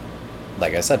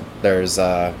 like I said, there's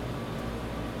a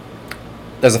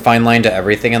fine line to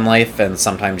everything in life, and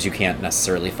sometimes you can't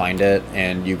necessarily find it,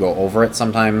 and you go over it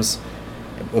sometimes.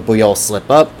 We all slip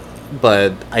up.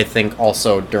 But I think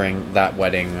also during that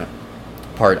wedding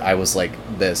part, I was like,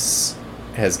 this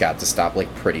has got to stop,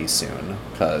 like, pretty soon.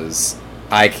 Because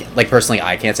personally,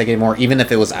 I can't take it anymore. Even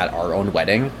if it was at our own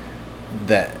wedding,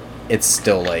 that it's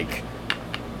still, like,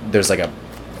 there's, like, a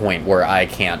point where I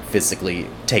can't physically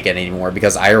take it anymore.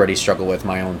 Because I already struggle with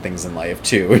my own things in life,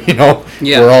 too, Yeah.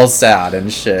 We're all sad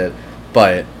and shit.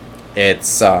 But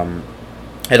it's,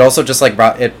 it also just, like,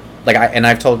 brought it, like, and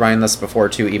I've told Ryan this before,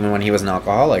 too, even when he was an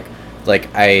alcoholic. Like,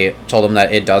 I told him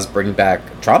that it does bring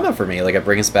back trauma for me. Like, it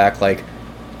brings back, like,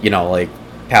 like,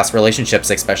 past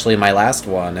relationships, especially my last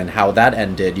one, and how that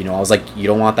ended. I was like, you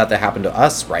don't want that to happen to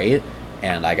us, right?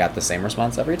 And I got the same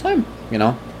response every time, And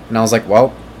I was like,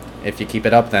 well, if you keep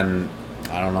it up, then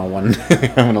I don't know when,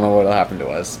 I don't know what will happen to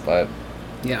us, but...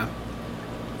 Yeah.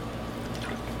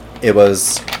 It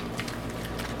was...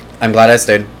 I'm glad I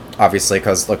stayed, obviously,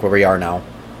 because look where we are now.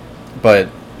 But...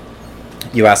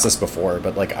 You asked this before,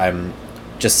 but, like, I'm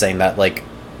just saying that, like,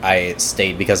 I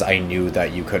stayed because I knew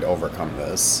that you could overcome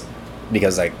this.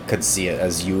 Because I could see it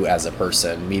as you as a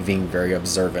person, me being very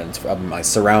observant of my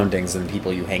surroundings and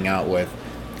people you hang out with,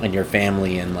 and your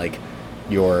family, and, like,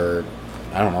 your,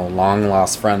 I don't know,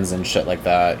 long-lost friends and shit like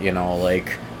that,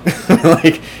 like,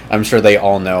 like, I'm sure they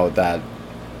all know that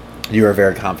you're a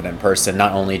very confident person,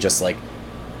 not only just, like,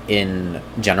 in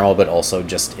general, but also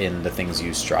just in the things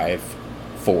you strive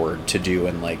forward to do,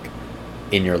 and like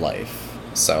in your life.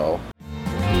 So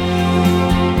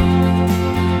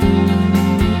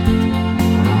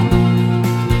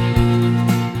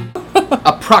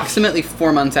approximately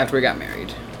 4 months after we got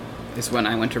married is when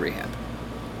I went to rehab.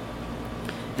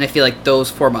 And I feel like those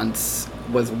 4 months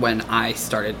was when I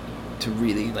started to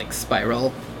really like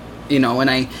spiral, you know, and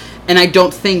I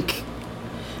don't think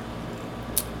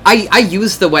I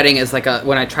use the wedding as like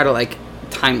when I try to like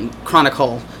time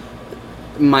chronicle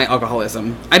my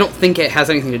alcoholism. I don't think it has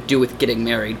anything to do with getting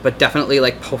married, but definitely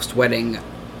like post-wedding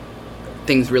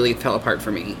things really fell apart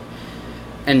for me.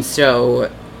 And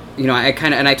so, you know,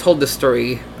 I told this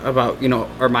story about, you know,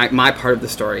 or my part of the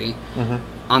story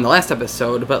on the last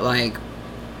episode, but like,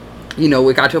 you know,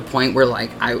 we got to a point where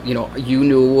like you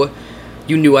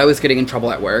knew I was getting in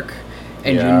trouble at work,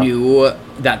 and you knew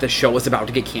that the show was about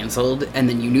to get canceled, and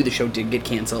then you knew the show did get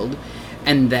canceled,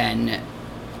 and then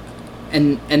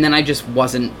I just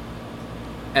wasn't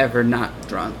ever not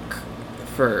drunk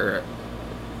for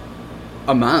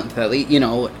a month at least, you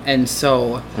know, and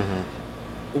so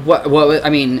what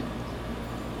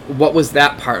was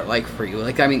that part like for you?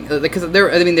 Like, I mean, because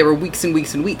there were weeks and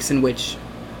weeks and weeks in which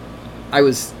I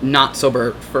was not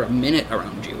sober for a minute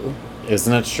around you.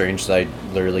 Isn't it strange that I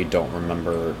literally don't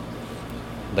remember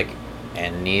like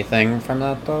anything from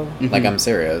that though? Like, I'm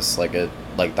serious. Like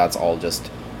that's all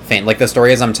just faint. Like the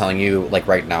stories I'm telling you like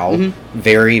right now,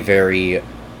 very, very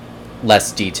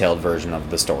less detailed version of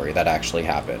the story that actually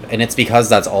happened. And it's because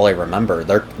that's all I remember.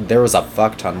 There was a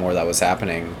fuck ton more that was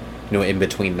happening, you know, in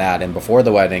between that and before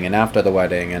the wedding and after the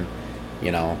wedding, and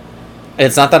you know,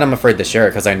 it's not that I'm afraid to share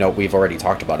it because I know we've already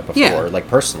talked about it before, like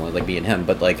personally, like me and him,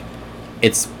 but like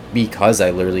it's because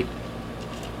I literally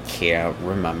can't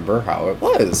remember how it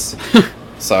was.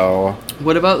 So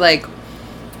what about like,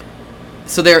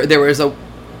 so there was a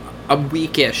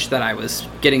weekish that I was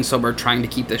getting sober trying to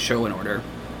keep the show in order,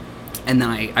 and then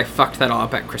I fucked that all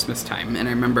up at Christmas time. And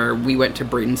I remember we went to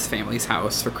Brayden's family's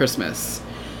house for Christmas,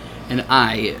 and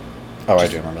I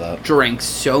do remember that. Drank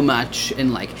so much,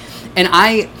 and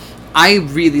I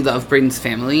really love Brayden's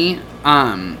family,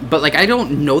 but like I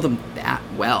don't know them that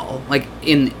well, like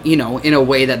in a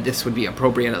way that this would be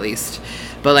appropriate at least.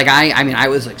 But like I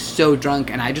was like so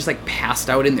drunk, and I just like passed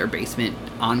out in their basement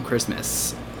on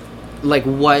Christmas. Like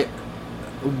what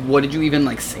did you even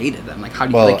like say to them? Like how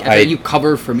do you you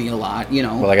cover for me a lot, you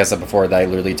know? Well, like I said before, that I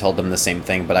literally told them the same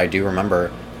thing, but I do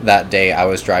remember that day I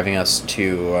was driving us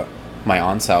to my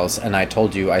aunt's house, and I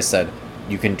told you, I said,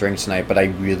 you can drink tonight, but I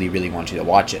really, really want you to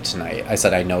watch it tonight. I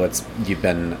said, I know you've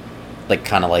been like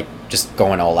kind of like just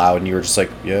going all out, and you were just like,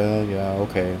 yeah,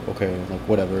 okay, like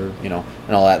whatever, you know,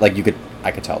 and all that. Like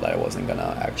I could tell that it wasn't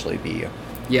gonna actually be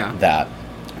that.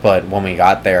 But when we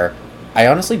got there, I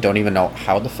honestly don't even know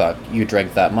how the fuck you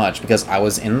drank that much, because I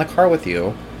was in the car with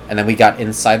you, and then we got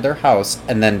inside their house,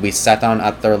 and then we sat down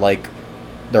at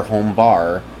their home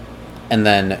bar, and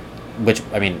then, which,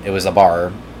 I mean, it was a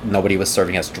bar, nobody was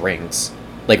serving us drinks,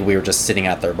 like we were just sitting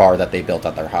at their bar that they built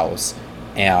at their house,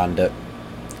 and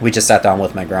we just sat down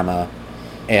with my grandma,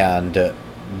 and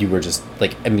you were just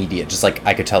like immediate, just like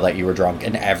I could tell that you were drunk,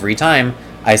 and every time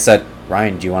I said,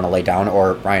 Ryan, do you want to lay down?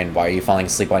 Or, Ryan, why are you falling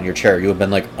asleep on your chair? You have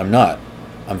been like, I'm not.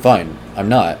 I'm fine. I'm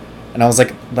not. And I was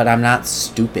like, but I'm not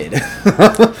stupid.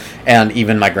 And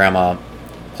even my grandma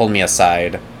pulled me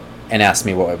aside and asked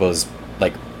me what it was,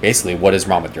 like, basically, what is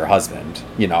wrong with your husband,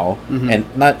 you know?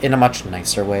 And not in a much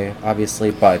nicer way,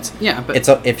 obviously, but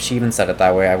if she even said it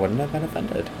that way, I wouldn't have been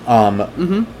offended.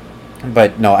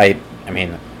 But no, I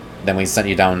mean, then we sent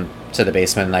you down to the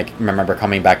basement, and I remember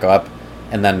coming back up,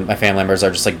 and then my family members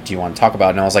are just like, do you want to talk about it?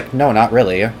 And I was like, no, not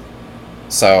really.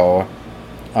 So,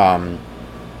 I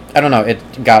don't know.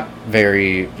 It got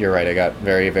you're right. It got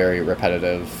very, very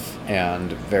repetitive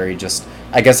and very just,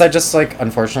 I guess I just like,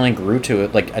 unfortunately grew to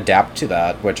it, like adapt to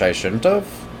that, which I shouldn't have,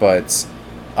 but,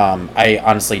 I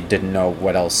honestly didn't know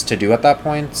what else to do at that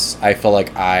point. I feel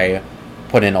like I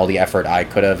put in all the effort I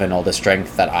could have and all the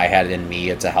strength that I had in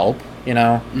me to help, you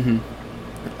know?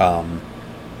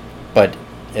 But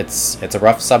it's a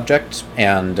rough subject,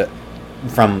 and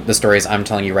from the stories I'm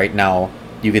telling you right now,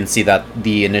 you can see that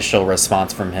the initial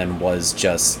response from him was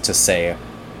just to say,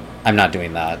 I'm not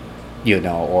doing that, you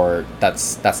know, or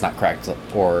that's not correct,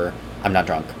 or I'm not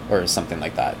drunk, or something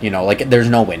like that, you know, like there's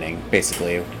no winning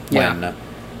basically when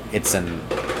it's in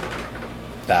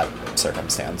that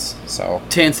circumstance. So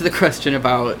to answer the question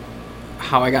about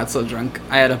how I got so drunk,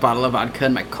 I had a bottle of vodka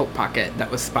in my coat pocket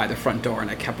that was by the front door, and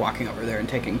I kept walking over there and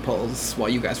taking pulls while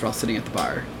you guys were all sitting at the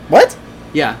bar. What?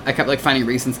 Yeah, I kept like finding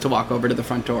reasons to walk over to the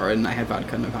front door, and I had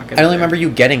vodka in my pocket. I only remember you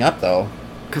getting up though.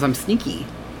 Because I'm sneaky.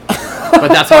 But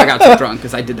that's how I got so drunk,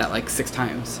 because I did that like 6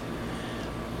 times.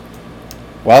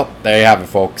 Well, there you have it,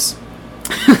 folks.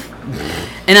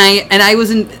 And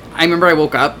I remember I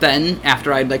woke up then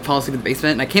after I'd like fall asleep in the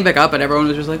basement, and I came back up, and everyone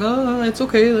was just like, "Oh, it's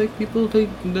okay. Like people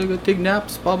take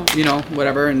naps, blah, blah, you know,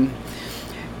 whatever."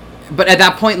 But at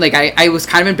that point, like I was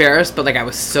kind of embarrassed, but like I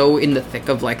was so in the thick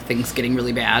of like things getting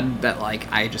really bad that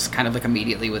like I just kind of like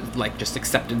immediately was like just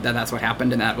accepted that that's what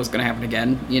happened and that was gonna happen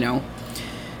again, you know.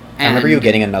 I remember you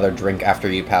getting another drink after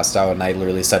you passed out, and I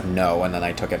literally said no, and then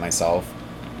I took it myself.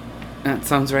 That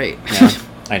sounds right. Yeah,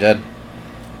 I did.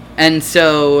 And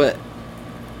so,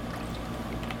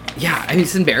 yeah, I mean,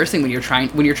 it's embarrassing when you're trying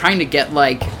to get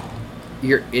like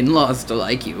your in-laws to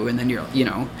like you, and then you're, you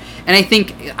know. And I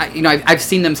think, I've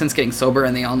seen them since getting sober,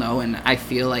 and they all know, and I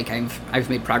feel like I've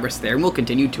made progress there, and we'll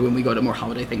continue to when we go to more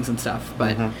holiday things and stuff.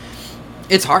 But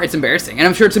it's hard, it's embarrassing, and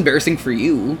I'm sure it's embarrassing for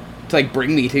you to like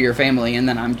bring me to your family, and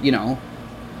then I'm, you know.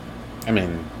 I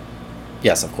mean,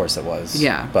 yes, of course it was.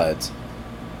 Yeah. But,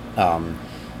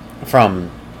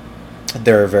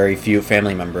 there are very few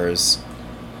family members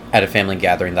at a family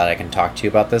gathering that I can talk to you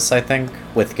about this, I think,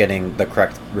 with getting the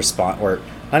correct response, or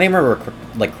not even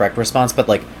correct response, but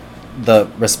like the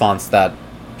response that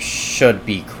should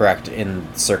be correct in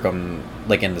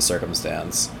the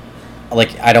circumstance.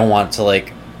 Like, I don't want to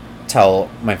like tell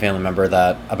my family member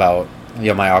that about, you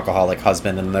know, my alcoholic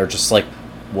husband, and they're just like,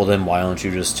 well, then why don't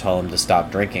you just tell him to stop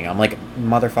drinking? I'm like,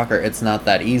 motherfucker, it's not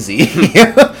that easy.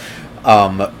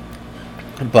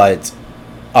 But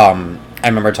I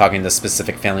remember talking to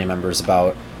specific family members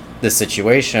about this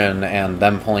situation, and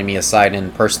them pulling me aside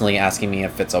and personally asking me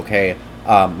if it's okay.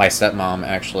 My stepmom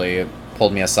actually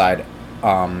pulled me aside,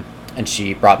 and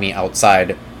she brought me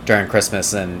outside during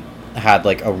Christmas and had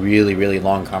like a really, really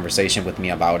long conversation with me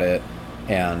about it.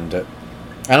 And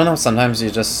I don't know, sometimes you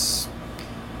just...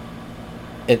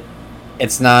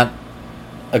 It's not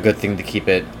a good thing to keep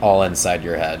it all inside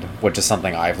your head, which is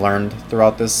something I've learned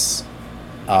throughout this.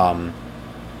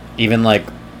 Even like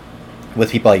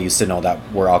with people I used to know that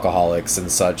were alcoholics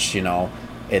and such, you know,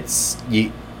 it's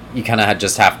you kind of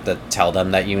just have to tell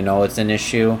them that, you know, it's an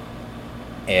issue,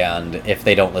 and if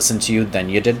they don't listen to you, then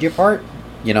you did your part,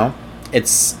 you know.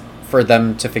 It's for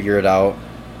them to figure it out,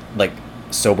 like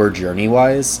sober journey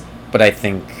wise. But I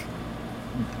think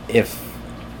if,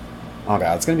 oh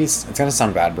god, it's gonna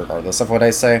sound bad regardless of what I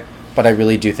say, but I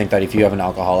really do think that if you have an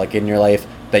alcoholic in your life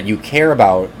that you care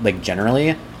about, like,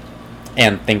 generally,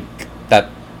 and think that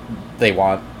they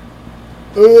want,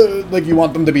 like, you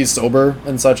want them to be sober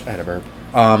and such. I had a burp.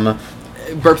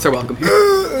 Burps are welcome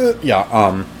here.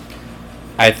 Yeah,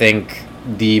 I think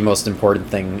the most important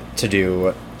thing to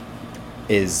do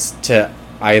is to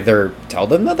either tell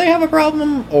them that they have a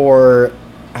problem or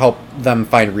help them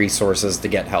find resources to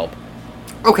get help.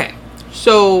 Okay,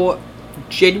 so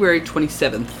January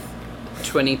 27th,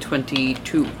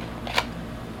 2022,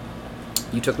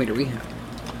 you took me to rehab.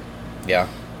 Yeah.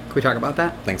 Can we talk about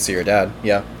that? Thanks to your dad,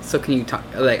 yeah. So can you talk,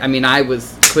 like, I mean, I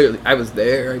was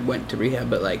there, I went to rehab,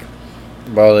 but like...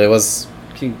 Well, it was...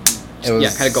 Can you, yeah,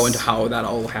 kind of go into how that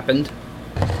all happened?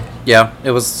 Yeah,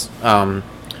 it was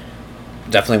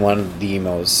definitely one of the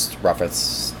most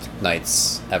roughest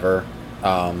nights ever,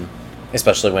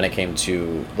 especially when it came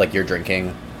to, like, your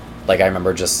drinking. Like, I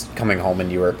remember just coming home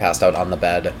and you were passed out on the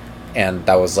bed, and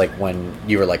that was, like, when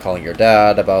you were, like, calling your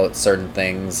dad about certain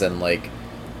things, and, like,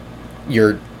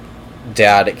 your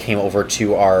dad came over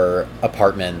to our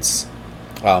apartments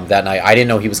that night. I didn't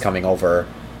know he was coming over,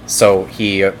 so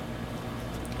he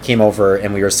came over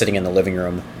and we were sitting in the living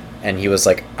room, and he was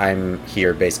like, I'm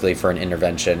here basically for an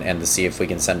intervention and to see if we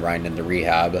can send Ryan into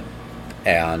rehab.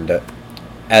 And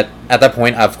at that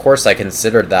point, of course, I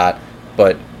considered that,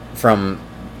 but from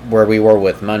where we were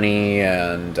with money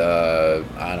and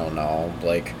I don't know,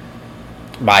 like,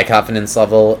 my confidence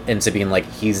level into being like,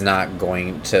 he's not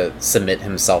going to submit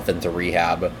himself into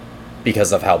rehab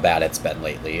because of how bad it's been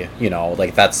lately, you know,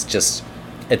 like, that's just,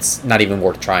 it's not even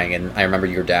worth trying. And I remember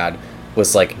your dad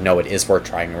was like, no, it is worth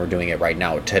trying, and we're doing it right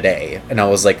now, today. And I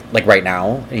was like right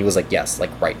now? And he was like, yes, like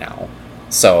right now.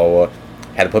 So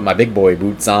I had to put my big boy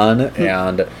boots on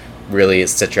and really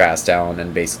sit your ass down,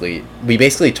 and we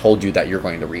basically told you that you're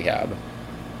going to rehab,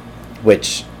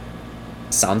 which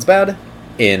sounds bad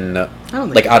in,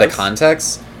 like, out of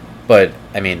context, but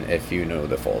I mean, if you know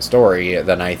the full story,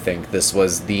 then I think this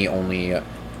was the only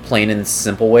plain and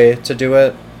simple way to do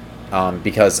it,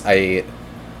 because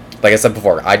like I said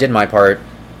before, I did my part,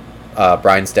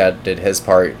 Brian's dad did his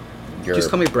part. Just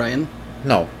call me Brian.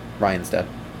 No, Ryan's dad.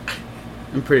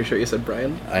 I'm pretty sure you said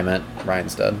Brian. I meant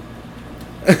Ryan's dad.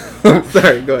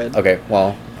 Sorry, go ahead. Okay,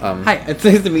 well, hi, it's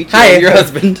nice to meet you. Hi. I'm your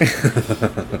husband.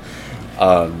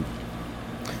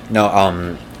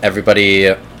 No,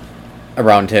 everybody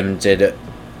around him did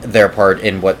their part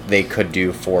in what they could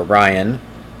do for Ryan,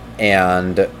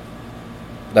 and it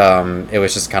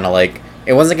was just kind of like,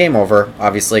 it wasn't game over,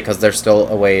 obviously, because there's still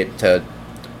a way to,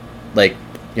 like,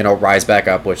 you know, rise back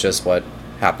up, which is what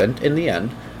happened in the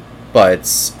end. But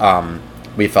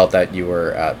we felt that you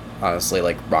were at, honestly,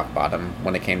 like, rock bottom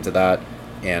when it came to that,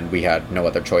 and we had no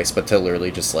other choice but to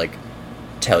literally just, like,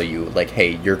 tell you, like,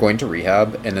 hey, you're going to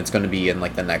rehab, and it's going to be in,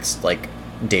 like, the next, like,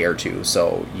 day or two,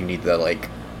 so you need to, like,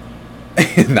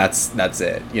 that's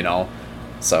it, you know?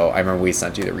 So I remember we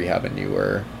sent you to rehab, and you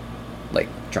were, like,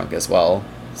 drunk as well,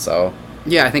 so...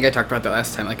 Yeah, I think I talked about that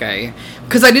last time. Like,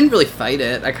 because I didn't really fight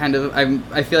it. I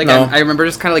feel like No. I remember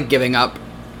just kind of like giving up.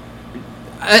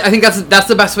 I think that's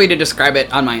the best way to describe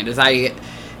it on my end. Is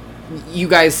you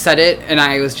guys said it, and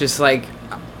I was just like,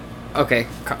 okay,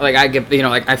 like I get, you know,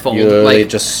 like I fold. You literally like,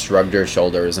 just shrugged your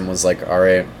shoulders and was like, all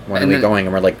right, when are we going?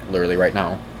 And we're like, literally right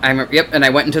now. Yep, and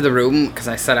I went into the room because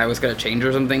I said I was gonna change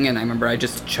or something, and I remember I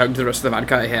just chugged the rest of the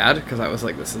vodka I had because I was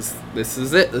like, this is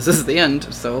it, this is the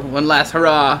end. So one last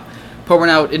hurrah.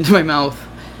 Pouring out into my mouth.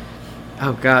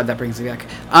 Oh god, that brings me back.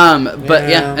 But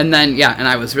yeah, and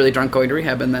I was really drunk going to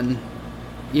rehab, and then,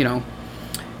 you know,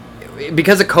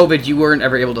 because of COVID, you weren't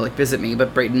ever able to like visit me,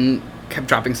 but Brayden kept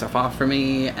dropping stuff off for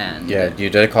me, and yeah, you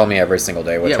did call me every single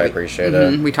day, which I appreciate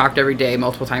it. We talked every day,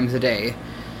 multiple times a day.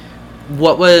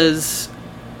 What was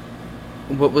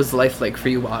life like for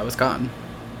you while I was gone?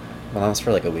 Well, that was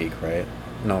for like a week, right?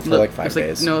 No, for like 5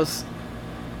 days. No,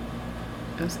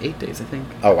 it was 8 days, I think.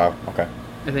 Oh wow, okay.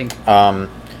 I think.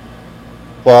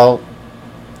 Well,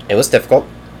 it was difficult.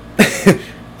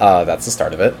 That's the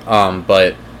start of it.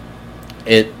 But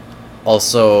it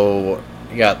also,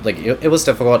 yeah, like it was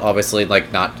difficult. Obviously,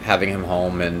 like not having him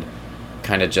home and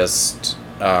kind of just.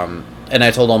 And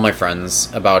I told all my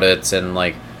friends about it, and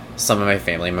like some of my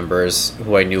family members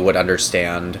who I knew would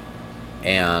understand,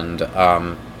 and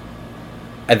I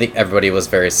think everybody was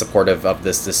very supportive of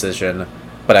this decision.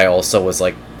 But I also was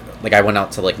like I went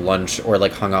out to like lunch or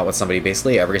like hung out with somebody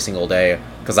basically every single day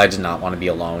because I did not want to be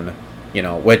alone, you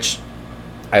know, which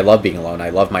I love being alone. I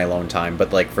love my alone time.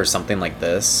 But like for something like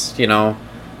this, you know,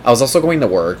 I was also going to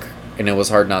work, and it was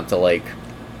hard not to like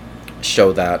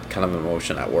show that kind of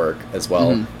emotion at work as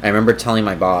well. Mm-hmm. I remember telling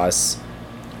my boss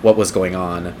what was going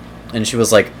on, and she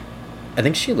was like, I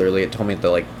think she literally told me to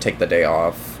like take the day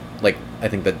off. Like, I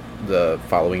think the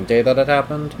following day that it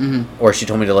happened, or she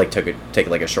told me to like take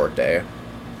like a short day,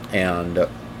 and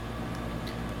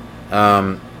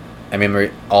I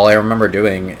mean, all I remember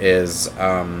doing is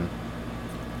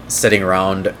sitting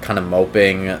around, kind of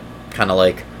moping, kind of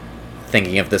like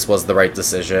thinking if this was the right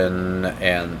decision,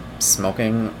 and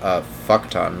smoking a fuck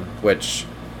ton, which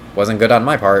wasn't good on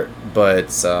my part,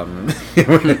 but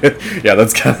yeah,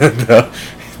 that's kind of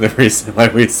the reason why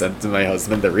we sent my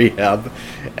husband to rehab,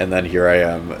 and then here I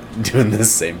am doing the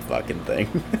same fucking thing.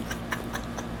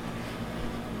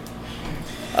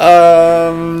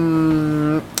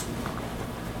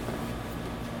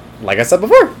 Like I said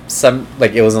before,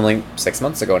 it was only 6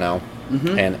 months ago now,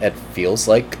 and it feels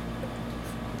like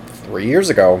 3 years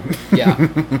ago. Yeah,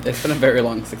 it's been a very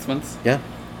long 6 months. Yeah.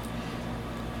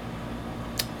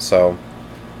 So,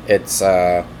 it's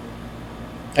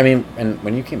I mean, and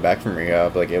when you came back from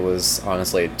rehab, like,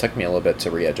 it took me a little bit to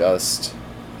readjust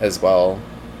as well.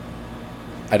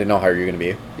 I didn't know how you were going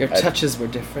to be. Your touches were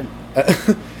different.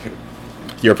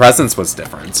 Your presence was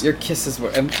different. Your kisses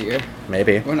were emptier.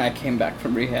 Maybe. When I came back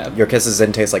from rehab. Your kisses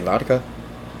didn't taste like vodka.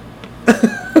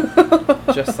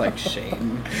 Just like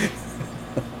shame.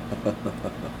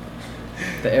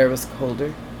 The air was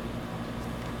colder.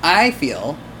 I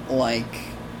feel like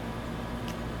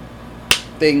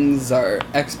things are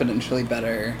exponentially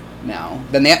better now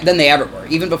than they ever were.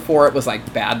 Even before it was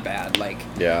like bad. Like,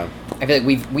 yeah, I feel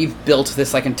like we've built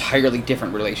this like entirely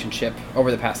different relationship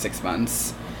over the past 6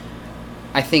 months.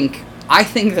 I think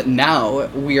that now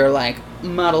we are like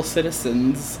model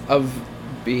citizens of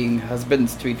being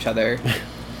husbands to each other,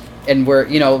 and we're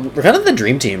kind of the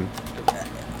dream team.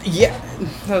 Yeah,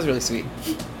 that was really sweet.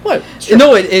 What? Sure.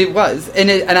 No, it was,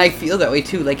 and I feel that way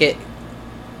too. Like it.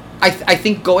 I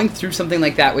think going through something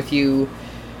like that with you,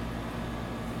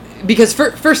 because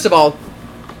first of all,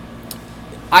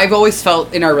 I've always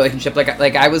felt in our relationship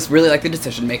like I was really like the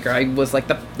decision maker. I was like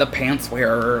the pants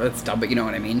wearer. It's dumb, but you know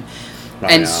what I mean. Oh,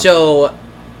 and yeah. So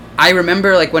I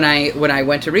remember like when I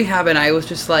went to rehab, and I was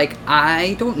just like,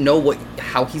 I don't know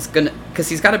how he's gonna, because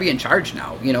he's got to be in charge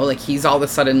now. You know, like he's all of a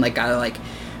sudden like gotta like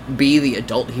be the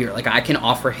adult here. Like I can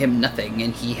offer him nothing,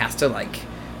 and he has to like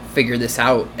figure this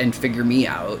out and figure me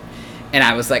out. And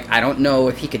I was like, I don't know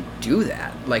if he could do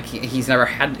that. Like he's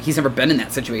never been in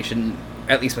that situation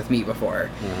at least with me before.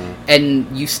 And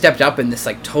you stepped up in this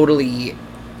like totally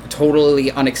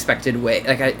unexpected way.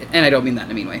 Like I don't mean that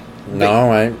in a mean way.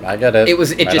 No, I get it.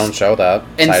 I don't show that.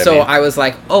 And so I was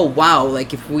like, oh wow,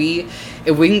 like if we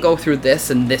can go through this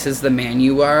and this is the man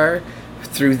you are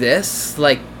through this,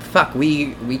 like fuck,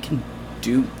 we can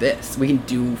do this. We can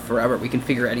do forever. We can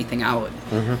figure anything out.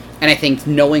 And I think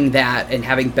knowing that and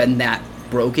having been that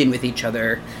broken with each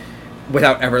other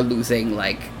without ever losing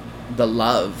like the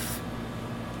love.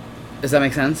 Does that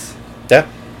make sense? Yeah.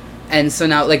 And so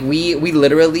now, like, we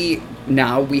literally,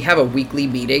 now we have a weekly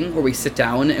meeting where we sit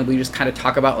down and we just kind of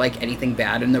talk about, like, anything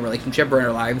bad in the relationship or in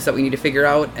our lives that we need to figure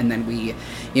out. And then we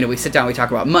sit down, we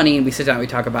talk about money, and we sit down, we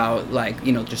talk about, like,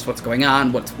 just what's going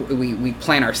on, we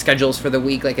plan our schedules for the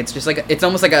week. Like, it's just like, it's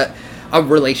almost like a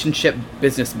relationship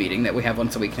business meeting that we have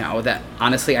once a week now that,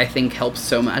 honestly, I think helps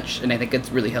so much. And I think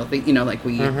it's really healthy. Like,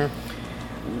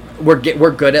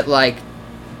 we're good at, like,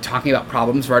 talking about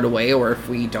problems right away, or if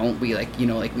we don't, we like we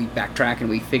backtrack and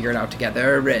we figure it out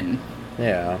together. And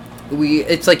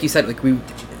it's like you said, like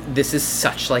this is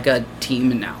such like a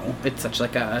team now. It's such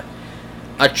like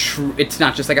it's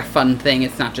not just like a fun thing.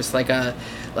 It's not just like a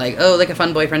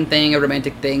fun boyfriend thing, a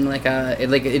romantic thing.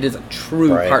 It is a true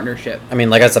partnership. I mean,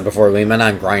 like I said before, we met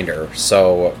on Grindr.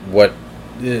 So what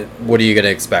are you gonna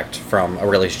expect from a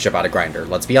relationship out of Grindr?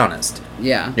 Let's be honest.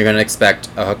 Yeah, you're gonna expect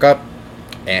a hookup,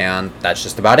 and that's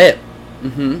just about it.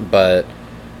 But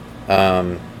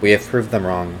we have proved them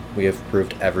wrong. We have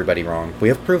proved everybody wrong. We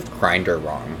have proved Grindr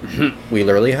wrong. We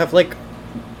literally have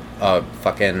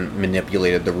fucking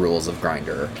manipulated the rules of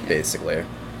Grindr, basically.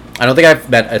 I don't think I've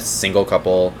met a single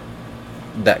couple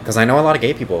because I know a lot of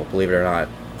gay people, believe it or not.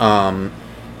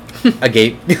 A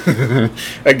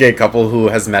gay couple who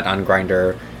has met on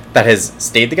Grindr that has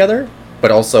stayed together,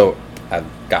 but also have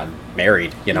gotten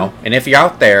married. And if you're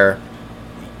out there,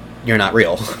 you're not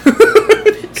real.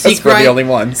 Because we're the only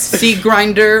ones. See,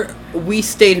 Grindr, we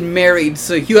stayed married,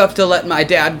 so you have to let my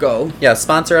dad go. Yeah,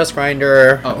 sponsor us,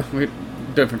 Grindr. Oh, we're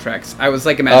different tracks. I was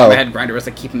like, imagining my head Grindr was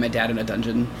like keeping my dad in a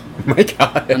dungeon. Oh my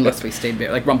god. Unless we stayed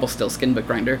married. Like Rumpelstiltskin, but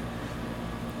Grindr.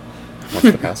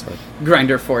 What's the password?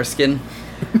 Grindr foreskin.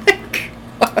 Oh my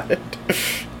god.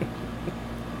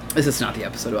 This is not the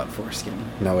episode about foreskin.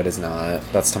 No, it is not.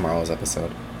 That's tomorrow's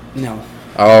episode. No.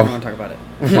 Oh. I don't want to talk about it.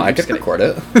 Well, I could record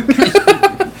it.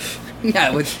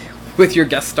 Yeah, with your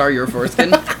guest star, your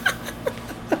foreskin.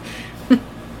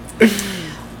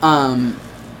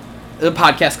 The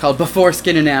podcast called Before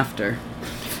Skin and After.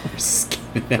 Before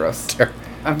Skin and Gross. After.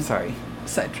 I'm sorry.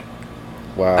 Sidetrack.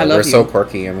 Wow, we're so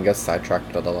quirky and we get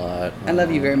sidetracked a lot. I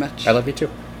love you very much. I love you too.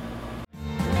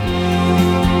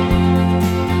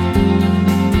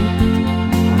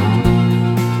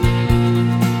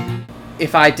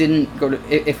 If I didn't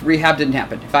if rehab didn't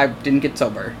happen, if I didn't get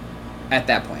sober at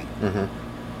that point,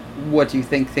 what do you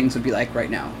think things would be like right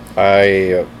now?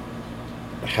 I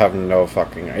have no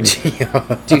fucking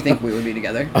idea. Do you think we would be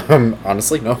together?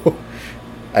 Honestly, no.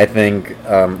 I think,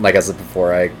 like I said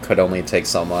before, I could only take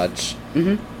so much.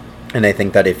 And I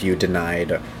think that if you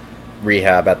denied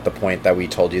rehab at the point that we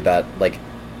told you that, like,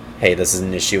 hey, this is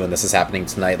an issue and this is happening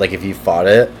tonight, like, if you fought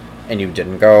it and you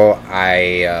didn't go,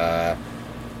 I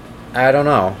don't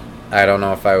know. I don't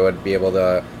know if I would be able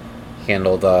to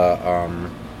handle the,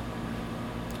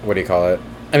 what do you call it?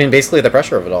 I mean, basically the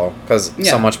pressure of it all, because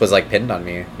so much was, like, pinned on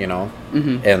me,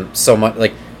 And so much,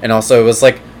 like, and also it was,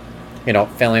 like,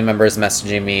 family members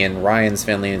messaging me, and Ryan's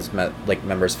members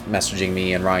messaging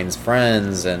me, and Ryan's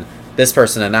friends, and this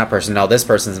person and that person. Now this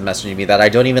person's messaging me that I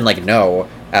don't even, like, know,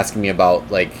 asking me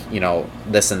about, like,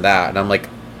 this and that. And I'm like,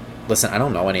 listen, I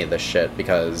don't know any of this shit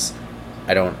because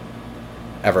I don't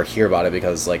ever hear about it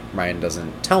because, like, Ryan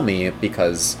doesn't tell me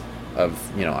because of,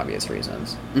 obvious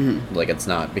reasons. Like, it's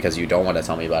not because you don't want to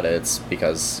tell me about it. It's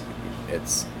because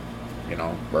it's,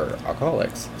 we're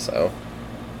alcoholics. So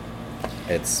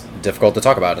it's difficult to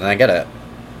talk about, and I get it.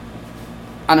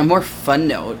 On a more fun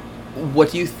note,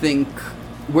 what do you think,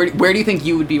 where do you think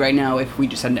you would be right now if we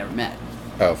just had never met?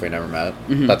 Oh, if we never met?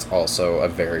 That's also a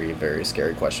very, very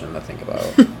scary question to think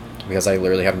about. Because I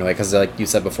literally have no idea. Because, like you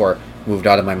said before, moved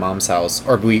out of my mom's house,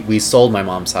 or we sold my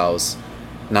mom's house.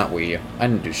 Not we. I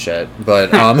didn't do shit.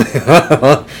 But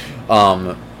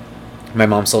my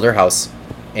mom sold her house,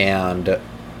 and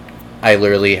I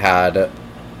literally had,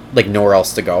 like, nowhere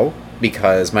else to go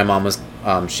because my mom was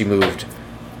she moved,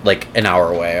 like, an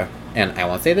hour away, and I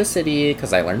won't say the city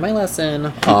because I learned my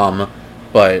lesson.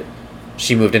 But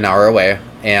she moved an hour away,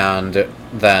 and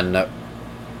then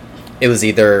it was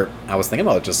either I was thinking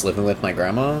about just living with my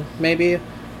grandma, maybe.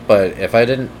 But if I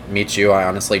didn't meet you, I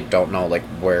honestly don't know, like,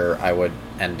 where I would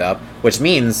end up. Which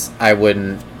means I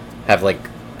wouldn't have, like,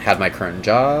 had my current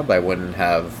job. I wouldn't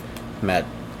have met,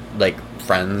 like,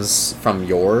 friends from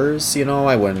yours, you know?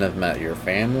 I wouldn't have met your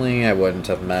family. I wouldn't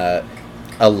have met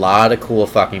a lot of cool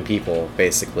fucking people,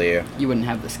 basically. You wouldn't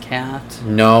have this cat.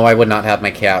 No, I would not have my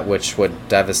cat, which would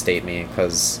devastate me,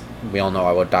 because we all know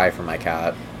I would die for my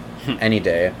cat any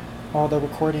day. Oh, the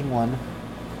recording one.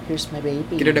 Here's my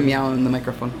baby. Get her to meow in the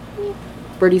microphone.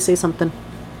 Birdie, say something.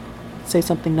 Say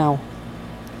something now.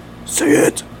 Say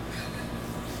it!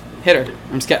 Hit her.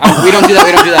 I'm scared. We don't do that.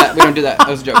 We don't do that. We don't do that. That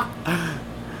was a joke.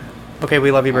 Okay,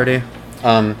 we love you, Birdie.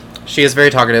 She is very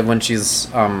talkative when she's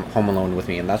home alone with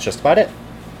me, and that's just about it.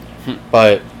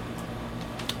 But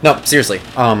no, seriously,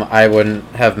 I wouldn't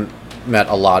have met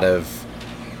a lot of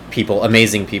people,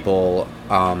 amazing people,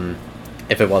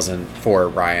 if it wasn't for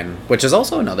Ryan, which is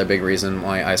also another big reason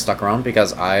why I stuck around,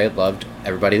 because I loved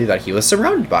everybody that he was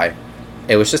surrounded by.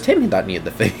 It was just him that needed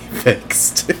the thing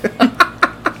fixed.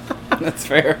 That's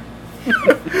fair.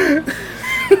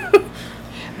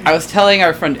 I was telling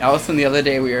our friend Allison the other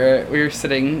day, we were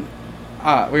sitting,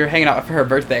 we were hanging out for her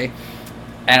birthday,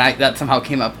 and that somehow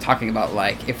came up talking about,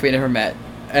 like, if we had ever met,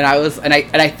 and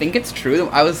I think it's true.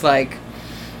 I was like,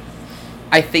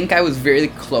 I think I was very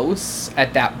close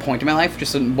at that point in my life,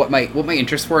 just in what my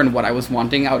interests were and what I was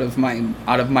wanting out of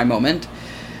my moment.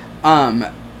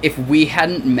 If we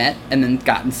hadn't met and then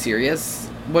gotten serious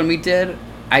when we did,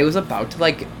 I was about to,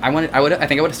 like, I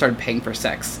think I would have started paying for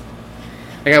sex.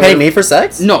 Like, Pay me for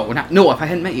sex? No, if I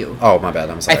hadn't met you. Oh, my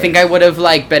bad. I'm sorry. I think I would have,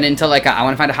 like, been into, like, I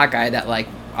want to find a hot guy that, like,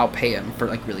 I'll pay him for,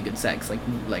 like, really good sex, like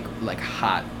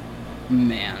hot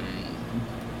man.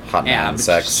 Hot man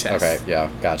sex. Chest. Okay, yeah,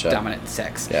 gotcha. Dominant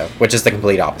sex. Yeah, which is the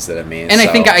complete opposite of me. And so.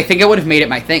 I think I would have made it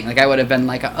my thing. Like, I would have been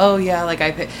like, oh yeah, like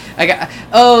I've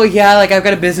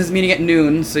got a business meeting at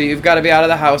noon, so you've got to be out of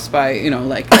the house by, you know,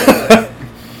 like,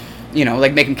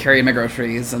 like make him carry my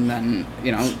groceries, and then,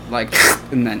 like,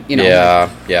 and then,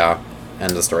 Yeah.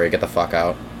 End of story. Get the fuck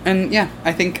out. And yeah,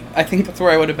 I think that's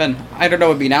where I would have been. I don't know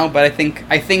what it would be now, but I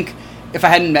think if I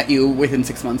hadn't met you within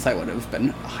 6 months, I would have been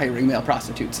hiring male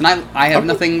prostitutes. And I have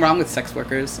nothing wrong with sex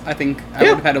workers. I think I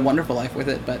would have had a wonderful life with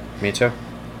it, but... Me too.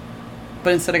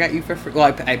 But instead I got you for free. Well,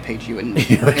 I paid you in...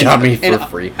 You got me for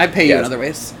free. I pay you in other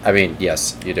ways. I mean,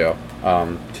 yes, you do.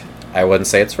 I wouldn't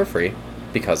say it's for free,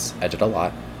 because I did a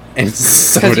lot. And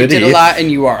so did he. Because you did a lot, and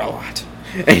you are a lot.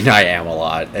 And I am a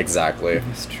lot, exactly.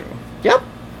 That's true. Yep.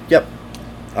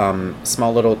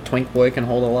 Small little twink boy can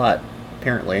hold a lot,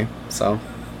 apparently, so...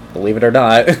 Believe it or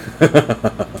not.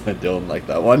 I don't like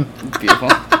that one. Beautiful.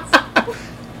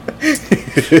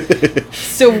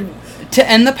 So, to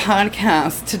end the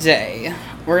podcast today,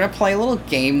 we're going to play a little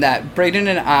game that Brayden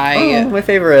and I... Oh, my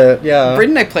favorite, yeah. Brayden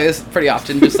and I play this pretty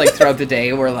often, just, like, throughout the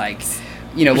day. We're, like,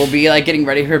 we'll be, like, getting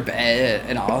ready for bed,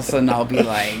 and all of a sudden I'll be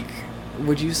like,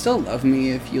 would you still love me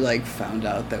if you, like, found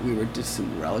out that we were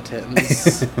distant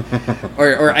relatives?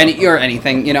 or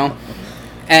anything,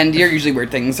 And you're usually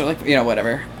weird things, or, like,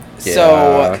 whatever. Yeah.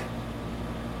 So,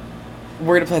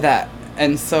 we're going to play that.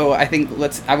 And so, I think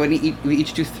we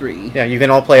each do 3. Yeah, you can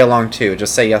all play along, too.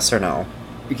 Just say yes or no.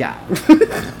 Yeah.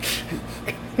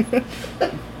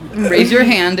 Raise your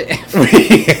hand.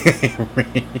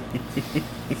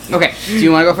 Okay, do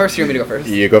you want to go first, or do you want me to go first?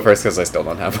 You go first, because I still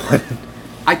don't have one.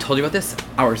 I told you about this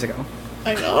hours ago.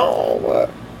 I know.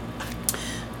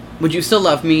 Would you still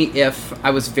love me if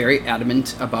I was very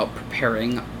adamant about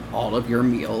preparing all of your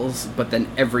meals, but then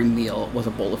every meal was a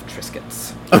bowl of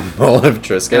Triscuits? A bowl of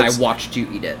Triscuits? And I watched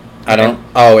you eat it. I don't...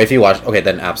 Oh, if you watch... Okay,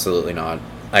 then absolutely not.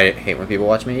 I hate when people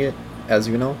watch me eat, as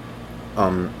you know.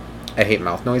 I hate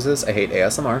mouth noises. I hate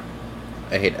ASMR.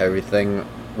 I hate everything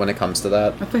when it comes to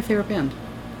that. What's my favorite band?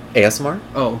 ASMR?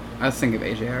 Oh, I was thinking of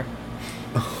AJR.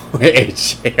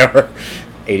 AJR?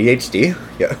 ADHD?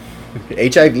 Yeah.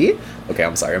 HIV? Okay,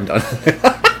 I'm sorry, I'm done.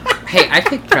 Hey, I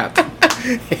take PrEP.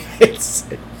 It's...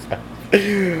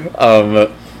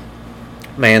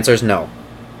 my answer is no.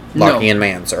 Locking in my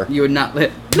answer. You would not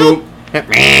Nope.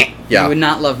 Yeah. You would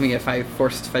not love me if I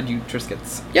forced fed you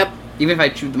Triscuits. Yep. Even if I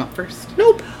chewed them up first?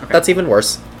 Nope. Okay. That's even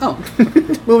worse. Oh.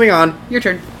 Moving on. Your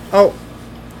turn. Oh.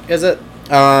 Is it?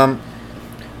 Well,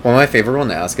 my favorite one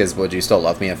to ask is, would you still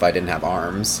love me if I didn't have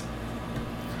arms?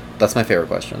 That's my favorite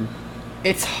question.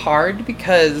 It's hard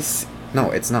because... No,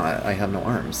 it's not. I have no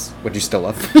arms. Would you still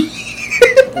love me?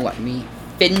 Let me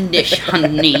finish,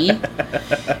 honey.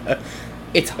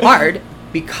 It's hard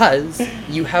because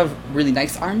you have really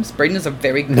nice arms. Brayden is a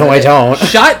very good... No, I don't.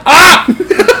 Shut up!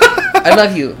 I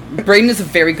love you. Brayden is a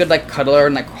very good, like, cuddler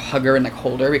and, like, hugger and, like,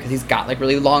 holder because he's got, like,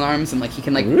 really long arms and, like, he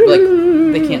can, like,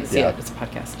 they can't see it. It's a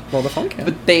podcast. Well, the phone can.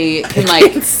 But they can,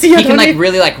 like, he can, like,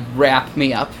 really, like, wrap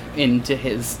me up into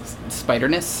his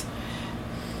spiderness.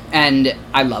 And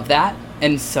I love that.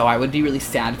 And so I would be really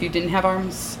sad if you didn't have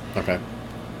arms. Okay.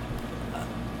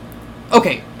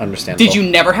 Okay. Understandable. Did you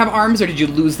never have arms, or did you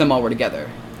lose them while we're together?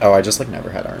 Oh, I just, like, never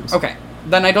had arms. Okay.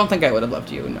 Then I don't think I would have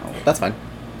loved you, no. That's fine.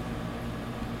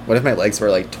 What if my legs were,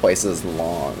 like, twice as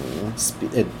long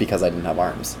because I didn't have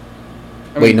arms?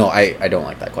 Wait, no, I don't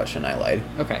like that question. I lied.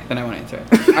 Okay, then I won't answer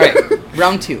it. All right,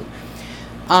 round 2.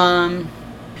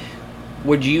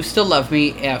 Would you still love me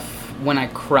if, when I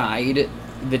cried,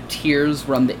 the tears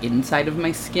were on the inside of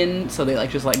my skin, so they, like,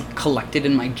 just, like, collected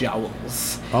in my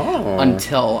jowls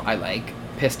until I, like,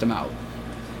 pissed them out?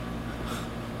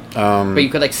 But you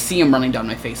could, like, see them running down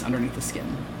my face underneath the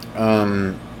skin.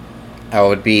 I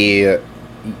would be...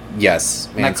 Yes.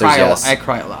 My answer is yes. I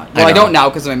cry a lot. Well, I don't now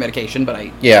because of my medication, but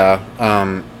I... Yeah.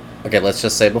 Okay, let's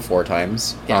just say before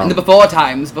times. Yeah, in the before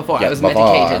times, before I was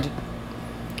medicated.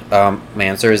 My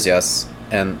answer is yes,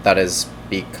 and that is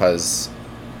because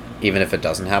even if it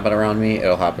doesn't happen around me,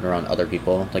 it'll happen around other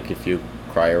people. Like, if you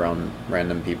cry around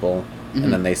random people,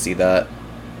 and then they see that,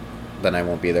 then I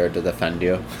won't be there to defend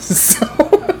you.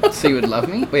 So you would love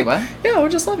me? Wait, what? Yeah, I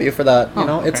would just love you for that. You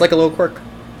know, okay. It's like a little quirk.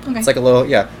 Okay. It's like a little,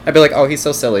 yeah. I'd be like, oh, he's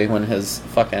so silly when his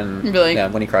fucking, You'd be like, yeah,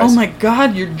 when he cries. Oh my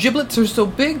god, your giblets are so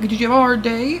big. Did you have a hard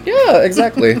day? Yeah,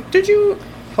 exactly. Did you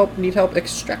need help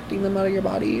extracting them out of your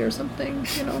body or something?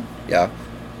 You know? Yeah.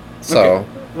 So. Okay.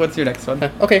 What's your next one?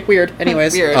 Okay, weird.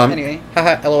 Anyways. Weird, anyway.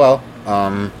 Haha, lol.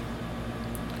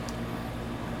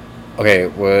 Okay,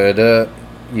 would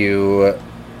you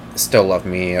still love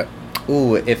me?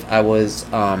 Ooh, if I was,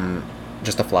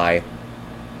 just a fly.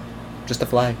 Just a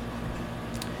fly.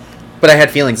 But I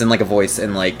had feelings and, like, a voice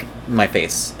and, like, my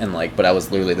face. And, like, but I was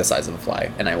literally the size of a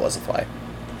fly. And I was a fly.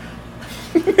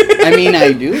 I mean,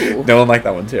 I do. No one liked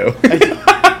that one, too.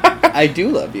 I do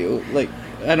love you. Like,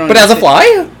 I don't... But as a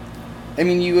fly? I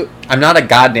mean, you... I'm not a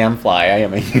goddamn fly. I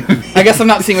am a human. I guess I'm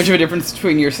not seeing much of a difference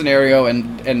between your scenario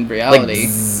and reality. Like,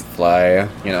 zzz, fly,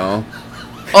 you know?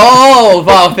 Oh,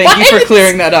 wow. Thank you for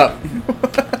clearing that up.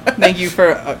 Thank you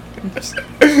for...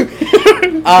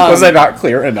 was I not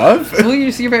clear enough? Well,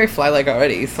 you're very fly-like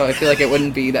already, so I feel like it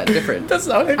wouldn't be that different. That's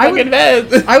not what I fucking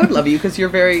meant. I would love you because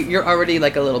you're already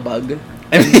like a little bug.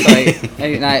 And so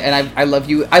I love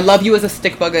you. I love you as a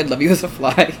stick bug. I'd love you as a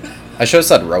fly. I should have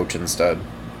said roach instead.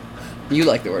 You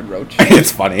like the word roach.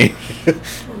 It's funny.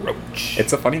 Roach.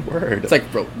 It's a funny word. It's like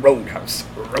roadhouse.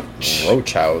 Roach.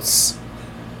 Roach house.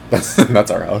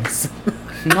 That's our house.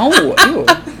 No, ew.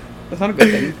 That's not a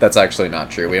good thing. That's actually not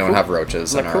true. We don't have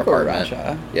roaches in our apartment.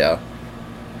 Racha. Yeah.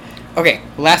 Okay,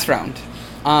 last round.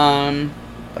 La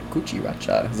Cuchi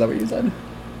Racha. Is that what you said?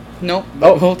 Nope.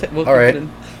 Oh, we'll all right. it in.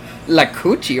 La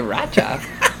Cuchi Racha.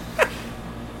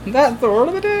 That's the word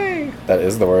of the day. That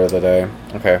is the word of the day.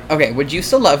 Okay. Okay, would you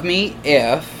still love me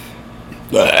if...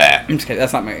 I'm just kidding.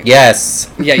 That's not my...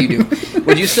 Yes. Yeah, you do.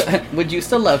 Would you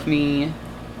still love me...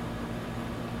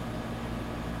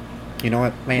 You know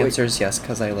what? My answer is yes,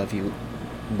 because I love you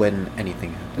when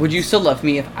anything happens. Would you still love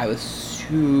me if I was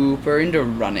super into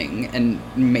running and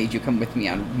made you come with me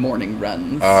on morning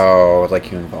runs? Oh,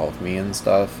 like you involved me and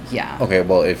stuff? Yeah. Okay,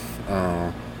 well, if...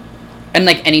 And,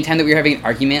 like, anytime that we were having an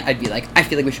argument, I'd be like, I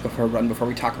feel like we should go for a run before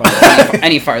we talk about it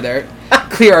any farther.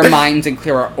 Clear our minds and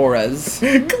clear our auras.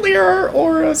 Clear our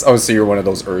auras? Oh, so you're one of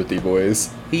those earthy boys?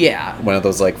 Yeah. One of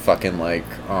those, like, fucking, like,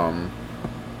 I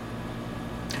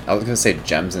was gonna say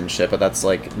gems and shit, but that's,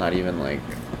 like, not even, like...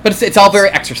 But it's all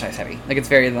very exercise heavy. Like, it's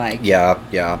very, like...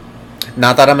 Yeah.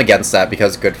 Not that I'm against that,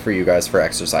 because good for you guys for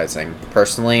exercising.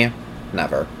 Personally,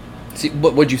 never. See,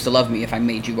 would you still love me if I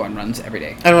made you go on runs every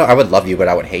day? I don't know, I would love you, but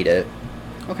I would hate it.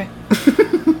 Okay.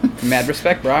 Mad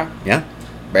respect, brah. Yeah?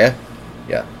 Bruh?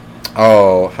 Yeah.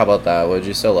 Oh, how about that? Would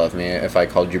you still love me if I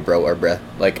called you bro or bruh?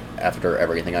 Like, after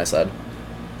everything I said?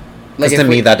 Because to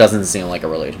me, that doesn't seem like a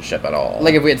relationship at all.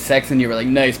 Like if we had sex and you were like,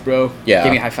 nice, bro. Yeah.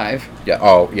 Give me a high five. Yeah.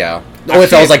 Oh, yeah. Oh,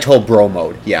 if I was like total bro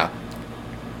mode. Yeah.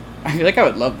 I feel like I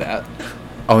would love that.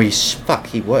 Oh, fuck,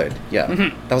 he would. Yeah.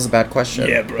 Mm-hmm. That was a bad question.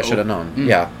 Yeah, bro. I should have known. Mm.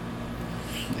 Yeah.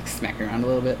 Like smack her around a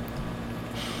little bit.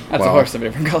 That's a horse of a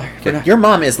different color. Your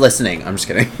mom is listening. I'm just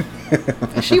kidding.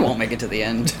 She won't make it to the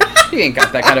end. She ain't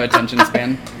got that kind of attention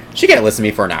span. She can't listen to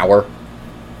me for an hour.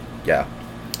 Yeah.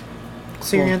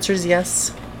 So Cool. your answer is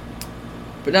yes?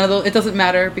 But no, it doesn't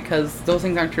matter because those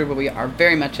things aren't true, but we are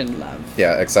very much in love.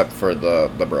 Yeah, except for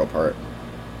the bro part.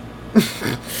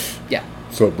 Yeah.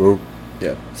 So, bro.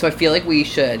 Yeah. So I feel like we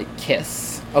should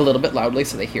kiss a little bit loudly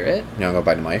so they hear it. You want to go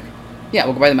by the mic? Yeah,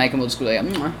 we'll go by the mic and we'll just go like,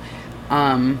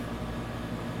 mwah.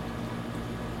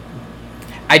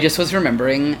 I just was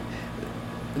remembering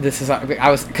this is I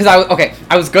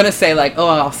was gonna say like, oh,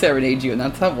 I'll serenade you, and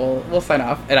that's how we'll sign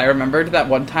off. And I remembered that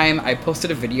one time I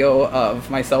posted a video of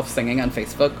myself singing on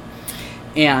Facebook,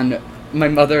 and my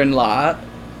mother-in-law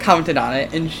commented on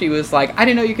it, and she was like, I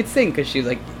didn't know you could sing, because she was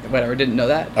like, whatever, didn't know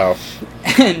that. Oh.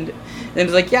 And it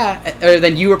was like, yeah. Or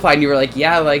then you replied and you were like,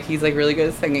 yeah, like he's like really good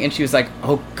at singing. And she was like,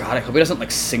 oh God, I hope he doesn't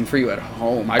like sing for you at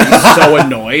home. I'd be so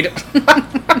annoyed.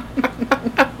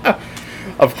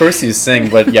 Of course you sing,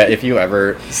 but yeah, if you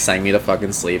ever sang me to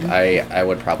fucking sleep, I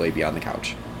would probably be on the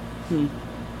couch.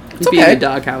 It's okay. Be in the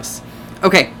doghouse.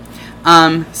 Okay.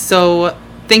 So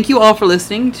thank you all for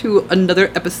listening to another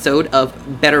episode of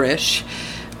Betterish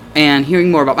and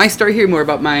hearing more about my story, hearing more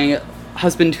about my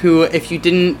husband, who, if you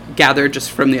didn't gather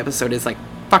just from the episode, is like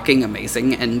fucking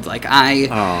amazing. And like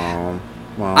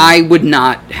I would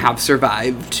not have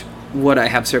survived what I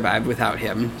have survived without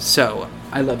him. So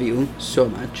I love you so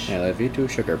much. I love you too,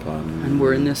 Sugar Plum. And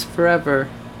we're in this forever.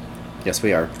 Yes,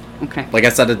 we are. Okay. Like I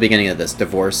said at the beginning of this,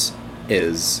 divorce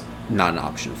is not an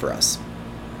option for us.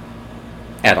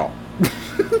 At all.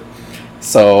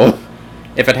 So,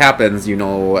 if it happens, you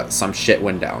know some shit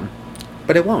went down.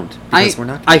 But it won't, because we're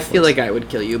not. I feel like I would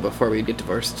kill you before we get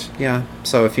divorced. Yeah,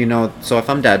 so if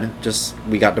I'm dead,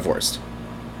 we got divorced.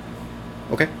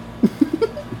 Okay?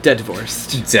 Dead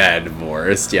divorced. Dead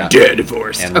divorced, yeah. Dead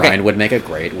divorced. And Ryan would make a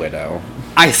great widow.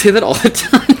 I say that all the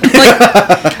time.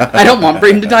 Like, I don't want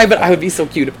Brayden to die, but I would be so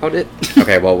cute about it.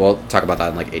 Okay, well, we'll talk about that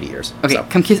in like 80 years. Okay, so.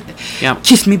 come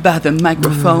kiss me by the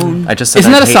microphone. I just said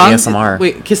Isn't that a song? ASMR.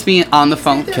 Wait, kiss me on the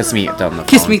phone. Kiss me down the phone.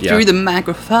 Kiss me through the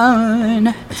microphone.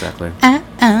 Exactly. Okay,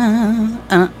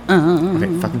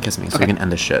 fucking kiss me so we can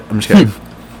end this shit. I'm just kidding.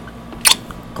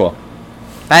 Cool.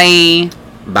 Bye.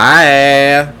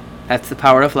 Bye. That's the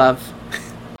power of love.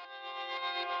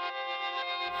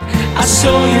 I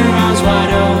saw your arms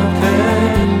wide open,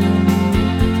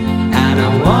 and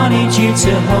I wanted you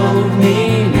to hold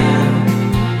me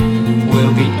now.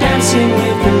 We'll be dancing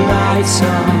with the lights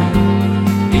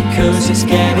on, because it's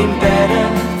getting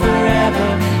better.